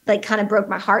that like kind of broke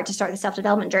my heart to start the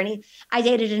self-development journey. I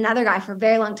dated another guy for a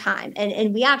very long time,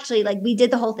 and we actually we did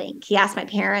the whole thing. He asked my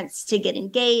parents to get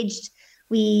engaged.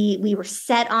 We were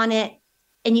set on it,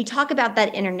 and you talk about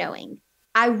that inner knowing.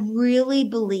 I really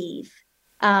believe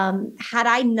had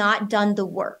I not done the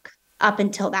work up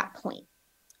until that point,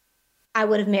 I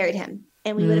would have married him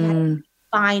and we would have had a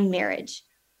fine marriage.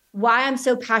 Why I'm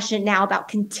so passionate now about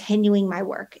continuing my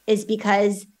work is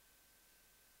because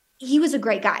he was a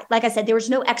great guy. Like I said, there was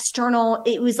no external,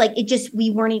 it was like, we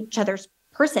weren't each other's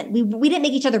person. We didn't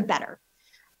make each other better.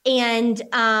 And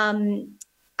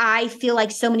I feel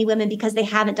like so many women, because they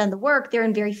haven't done the work, they're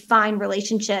in very fine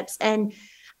relationships. And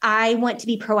I want to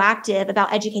be proactive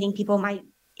about educating people my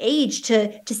age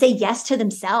to say yes to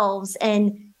themselves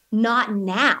and not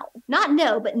now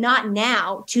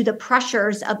to the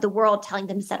pressures of the world telling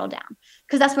them to settle down.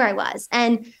 Because that's where I was.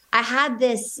 And I had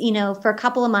this, for a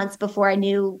couple of months before I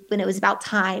knew when it was about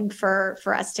time for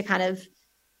us to kind of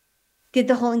get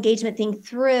the whole engagement thing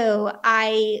through.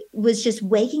 I was just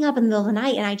waking up in the middle of the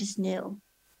night and I just knew.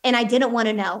 And I didn't want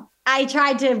to know. I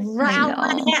tried to round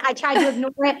on it. I tried to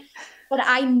ignore it. But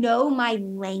I know my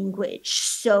language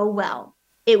so well.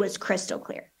 It was crystal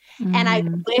clear. And I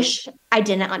wish I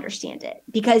didn't understand it,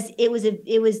 because it was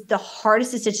the hardest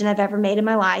decision I've ever made in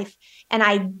my life. And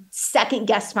I second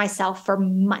guessed myself for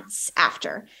months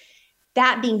after.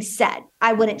 That being said,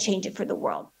 I wouldn't change it for the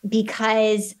world,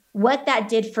 because what that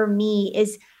did for me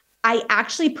is I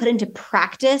actually put into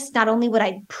practice not only what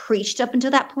I preached up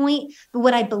until that point, but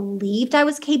what I believed I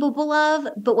was capable of,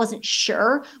 but wasn't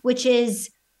sure, which is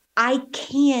I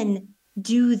can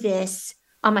do this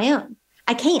on my own.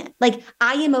 I can't.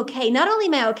 I am okay. Not only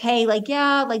am I okay,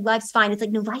 life's fine. It's like,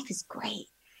 no, life is great.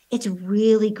 It's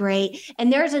really great.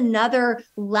 And there's another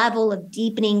level of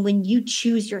deepening when you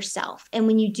choose yourself and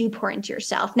when you do pour into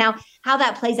yourself. Now, how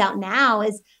that plays out now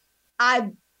is,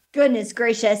 goodness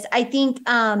gracious, I think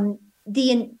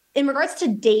in regards to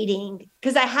dating,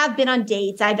 because I have been on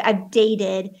dates, I've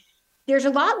dated, there's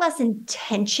a lot less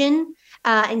intention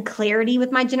and clarity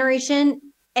with my generation.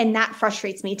 And that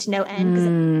frustrates me to no end,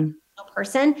 because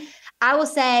person. I will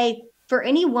say, for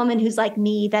any woman who's like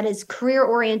me, that is career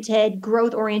oriented,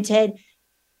 growth oriented,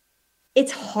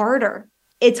 it's harder.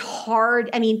 It's hard.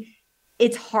 I mean,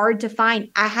 it's hard to find.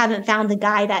 I haven't found the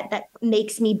guy that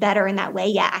makes me better in that way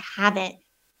yet. I haven't,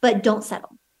 but don't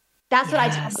settle. That's what I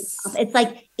tell myself. It's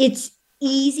like, it's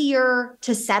easier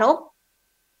to settle.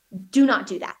 Do not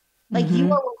do that. You are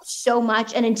worth so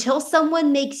much. And until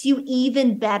someone makes you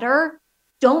even better,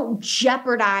 don't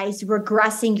jeopardize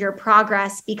regressing your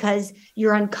progress because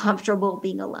you're uncomfortable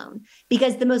being alone.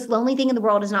 Because the most lonely thing in the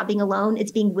world is not being alone.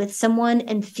 It's being with someone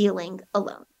and feeling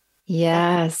alone.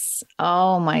 Yes.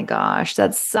 Oh my gosh.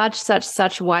 That's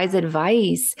such wise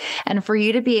advice. And for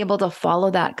you to be able to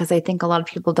follow that, because I think a lot of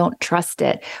people don't trust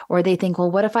it, or they think, well,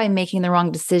 what if I'm making the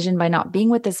wrong decision by not being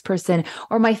with this person?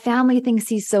 Or my family thinks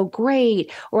he's so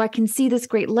great, or I can see this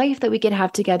great life that we could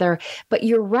have together. But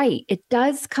you're right. It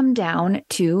does come down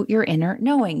to your inner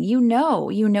knowing. You know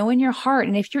in your heart.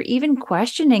 And if you're even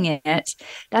questioning it,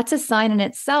 that's a sign in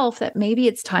itself that maybe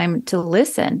it's time to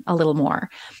listen a little more.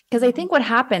 Because I think what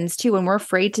happens too, when we're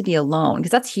afraid to be alone,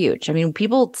 because that's huge. I mean,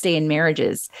 people stay in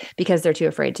marriages because they're too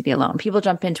afraid to be alone. People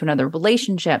jump into another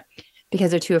relationship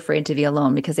because they're too afraid to be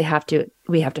alone, because we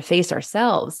have to face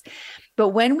ourselves. But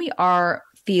when we are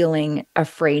feeling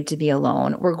afraid to be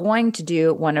alone, we're going to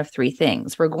do one of three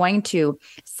things. We're going to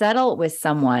settle with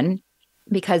someone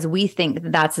because we think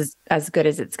that's as good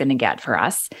as it's going to get for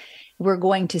us. We're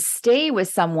going to stay with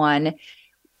someone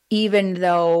even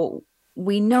though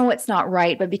we know it's not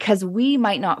right, but because we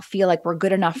might not feel like we're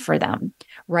good enough for them,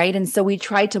 right? And so we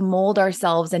try to mold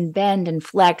ourselves and bend and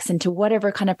flex into whatever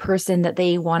kind of person that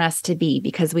they want us to be,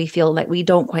 because we feel like we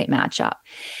don't quite match up.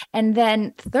 And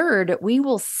then third, we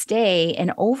will stay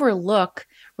and overlook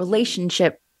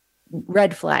relationship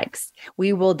red flags.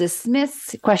 We will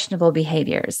dismiss questionable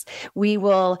behaviors. We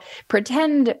will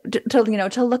pretend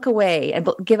to look away and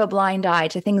give a blind eye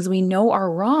to things we know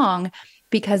are wrong,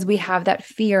 because we have that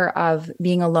fear of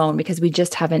being alone because we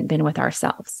just haven't been with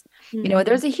ourselves. Mm-hmm. You know,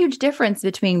 there's a huge difference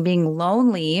between being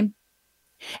lonely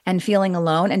and feeling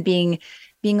alone and being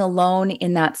alone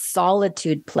in that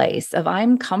solitude place of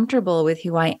I'm comfortable with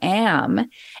who I am.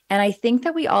 And I think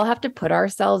that we all have to put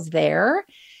ourselves there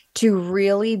to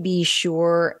really be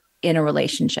sure in a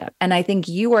relationship. And I think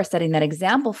you are setting that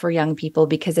example for young people,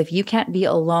 because if you can't be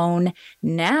alone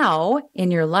now in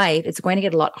your life, it's going to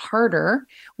get a lot harder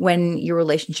when your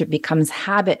relationship becomes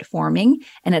habit forming,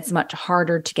 and it's much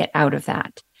harder to get out of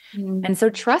that. And so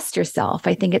trust yourself.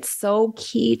 I think it's so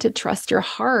key to trust your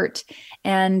heart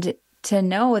and to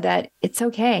know that it's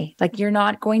okay. Like, you're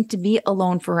not going to be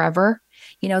alone forever.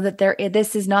 You know, that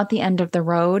this is not the end of the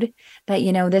road, that,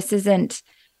 you know, this isn't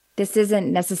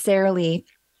necessarily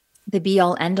the be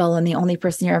all end all and the only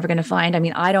person you're ever going to find. I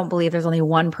mean, I don't believe there's only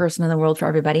one person in the world for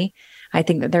everybody. I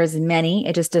think that there's many.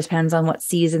 It just depends on what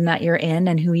season that you're in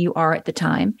and who you are at the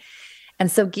time.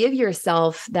 And so give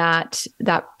yourself that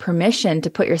permission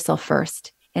to put yourself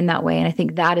first in that way. And I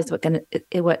think that is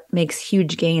what makes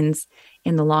huge gains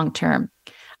in the long term.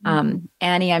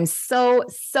 Annie, I'm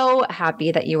so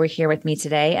happy that you were here with me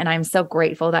today. And I'm so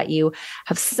grateful that you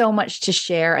have so much to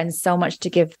share and so much to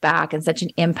give back and such an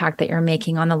impact that you're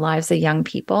making on the lives of young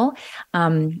people.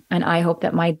 And I hope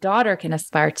that my daughter can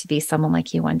aspire to be someone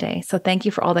like you one day. So thank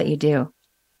you for all that you do.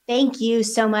 Thank you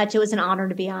so much. It was an honor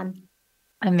to be on.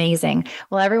 Amazing.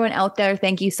 Well, everyone out there,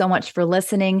 thank you so much for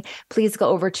listening. Please go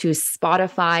over to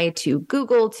Spotify, to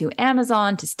Google, to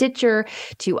Amazon, to Stitcher,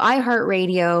 to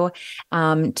iHeartRadio,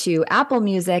 to Apple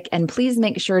Music, and please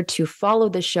make sure to follow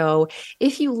the show.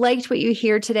 If you liked what you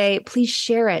hear today, please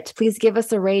share it. Please give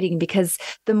us a rating, because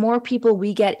the more people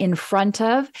we get in front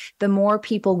of, the more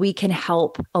people we can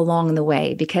help along the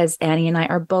way, because Annie and I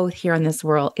are both here in this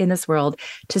world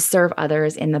to serve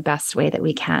others in the best way that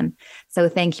we can. So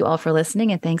thank you all for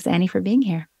listening, and thanks, Annie, for being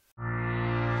here.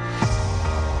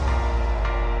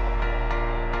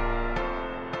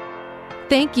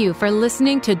 Thank you for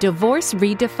listening to Divorce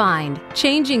Redefined,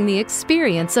 changing the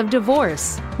experience of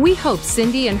divorce. We hope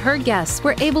Cindy and her guests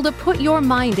were able to put your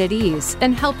mind at ease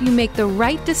and help you make the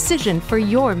right decision for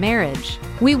your marriage.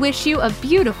 We wish you a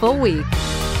beautiful week.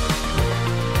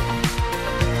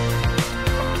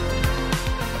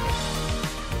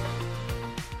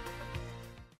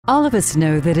 All of us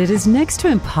know that it is next to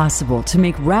impossible to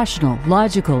make rational,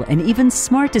 logical, and even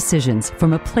smart decisions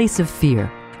from a place of fear.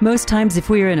 Most times, if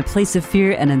we are in a place of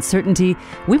fear and uncertainty,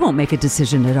 we won't make a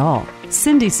decision at all.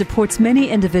 Cindy supports many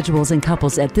individuals and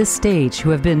couples at this stage who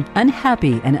have been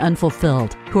unhappy and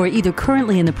unfulfilled, who are either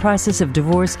currently in the process of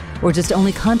divorce or just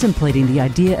only contemplating the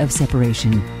idea of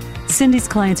separation. Cindy's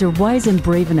clients are wise and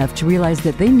brave enough to realize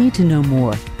that they need to know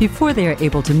more before they are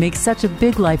able to make such a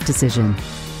big life decision.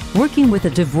 Working with a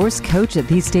divorce coach at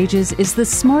these stages is the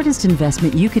smartest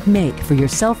investment you could make for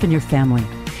yourself and your family,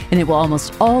 and it will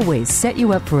almost always set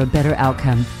you up for a better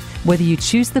outcome, whether you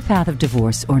choose the path of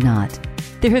divorce or not.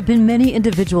 There have been many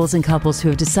individuals and couples who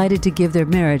have decided to give their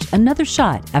marriage another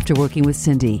shot after working with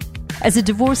Cindy. As a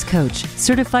divorce coach,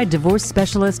 certified divorce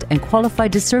specialist, and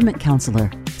qualified discernment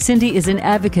counselor, Cindy is an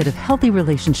advocate of healthy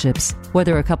relationships,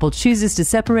 whether a couple chooses to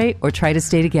separate or try to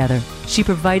stay together. She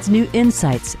provides new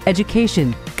insights,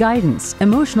 education, guidance,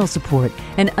 emotional support,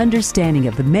 and understanding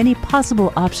of the many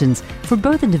possible options for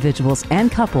both individuals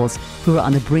and couples who are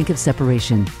on the brink of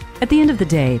separation. At the end of the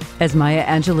day, as Maya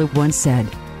Angelou once said,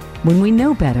 "When we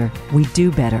know better, we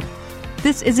do better."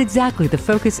 This is exactly the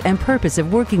focus and purpose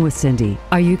of working with Cindy.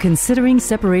 Are you considering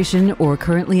separation or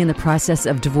currently in the process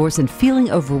of divorce and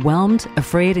feeling overwhelmed,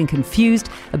 afraid, and confused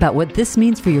about what this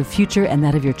means for your future and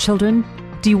that of your children?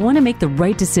 Do you want to make the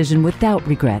right decision without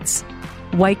regrets?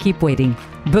 Why keep waiting?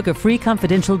 Book a free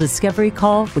confidential discovery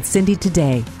call with Cindy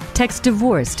today. Text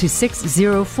DIVORCE to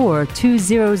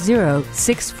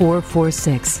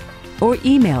 604-200-6446 or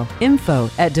email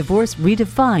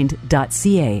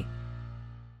info@divorceredefined.ca.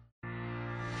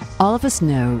 All of us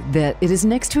know that it is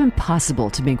next to impossible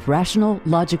to make rational,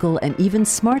 logical, and even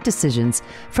smart decisions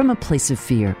from a place of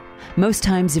fear. Most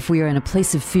times, if we are in a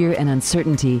place of fear and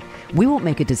uncertainty, we won't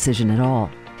make a decision at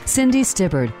all. Cindy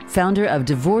Stibbard, founder of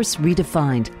Divorce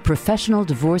Redefined, professional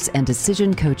divorce and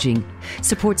decision coaching,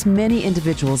 supports many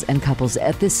individuals and couples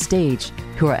at this stage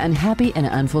who are unhappy and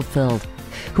unfulfilled,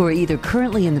 who are either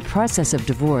currently in the process of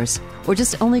divorce or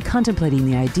just only contemplating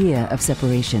the idea of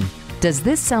separation. Does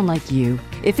this sound like you?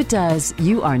 If it does,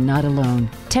 you are not alone.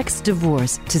 Text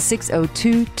DIVORCE to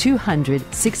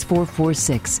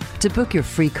 602-200-6446 to book your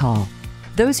free call.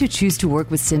 Those who choose to work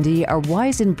with Cindy are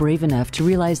wise and brave enough to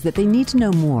realize that they need to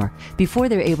know more before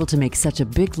they're able to make such a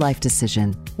big life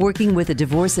decision. Working with a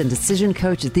divorce and decision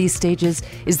coach at these stages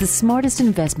is the smartest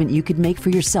investment you could make for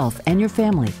yourself and your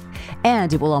family.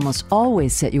 And it will almost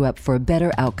always set you up for a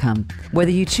better outcome,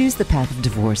 whether you choose the path of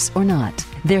divorce or not.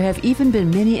 There have even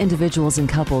been many individuals and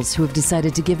couples who have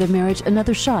decided to give their marriage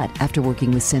another shot after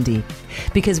working with Cindy,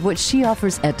 because what she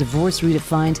offers at Divorce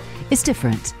Redefined is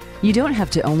different. You don't have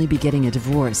to only be getting a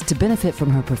divorce to benefit from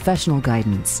her professional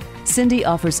guidance. Cindy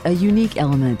offers a unique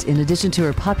element in addition to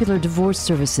her popular divorce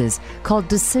services called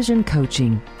decision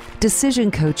coaching. Decision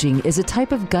coaching is a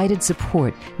type of guided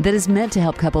support that is meant to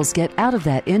help couples get out of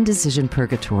that indecision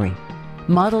purgatory.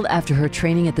 Modeled after her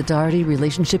training at the Doherty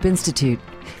Relationship Institute,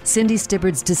 Cindy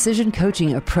Stibbard's decision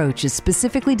coaching approach is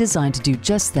specifically designed to do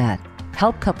just that,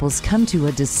 help couples come to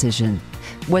a decision,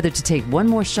 whether to take one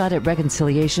more shot at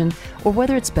reconciliation or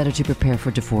whether it's better to prepare for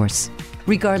divorce.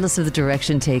 Regardless of the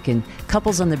direction taken,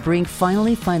 couples on the brink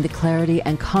finally find the clarity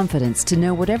and confidence to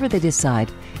know whatever they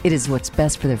decide, it is what's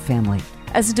best for their family.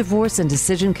 As a divorce and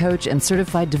decision coach and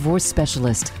certified divorce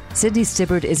specialist, Cindy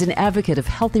Stibbard is an advocate of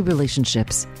healthy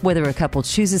relationships, whether a couple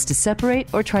chooses to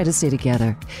separate or try to stay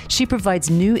together. She provides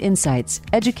new insights,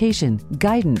 education,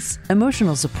 guidance,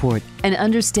 emotional support, and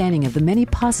understanding of the many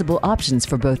possible options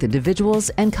for both individuals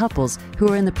and couples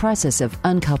who are in the process of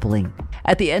uncoupling.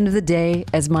 At the end of the day,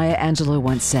 as Maya Angelou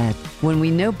once said, when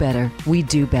we know better, we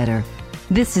do better.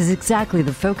 This is exactly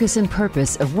the focus and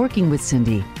purpose of working with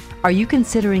Cindy. Are you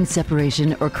considering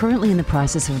separation or currently in the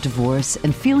process of divorce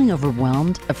and feeling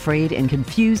overwhelmed, afraid, and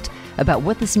confused about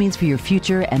what this means for your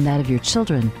future and that of your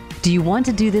children? Do you want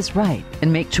to do this right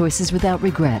and make choices without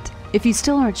regret? If you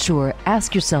still aren't sure,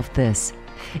 ask yourself this.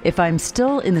 If I'm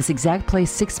still in this exact place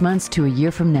 6 months to a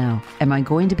year from now, am I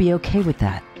going to be okay with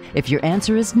that? If your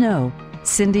answer is no,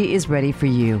 Cindy is ready for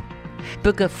you.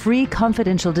 Book a free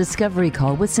confidential discovery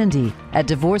call with Cindy at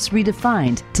Divorce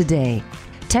Redefined today.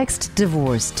 Text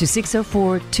DIVORCE to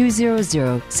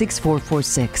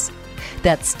 604-200-6446.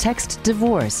 That's text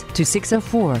DIVORCE to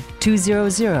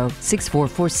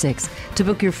 604-200-6446 to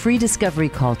book your free discovery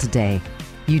call today.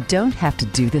 You don't have to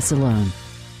do this alone.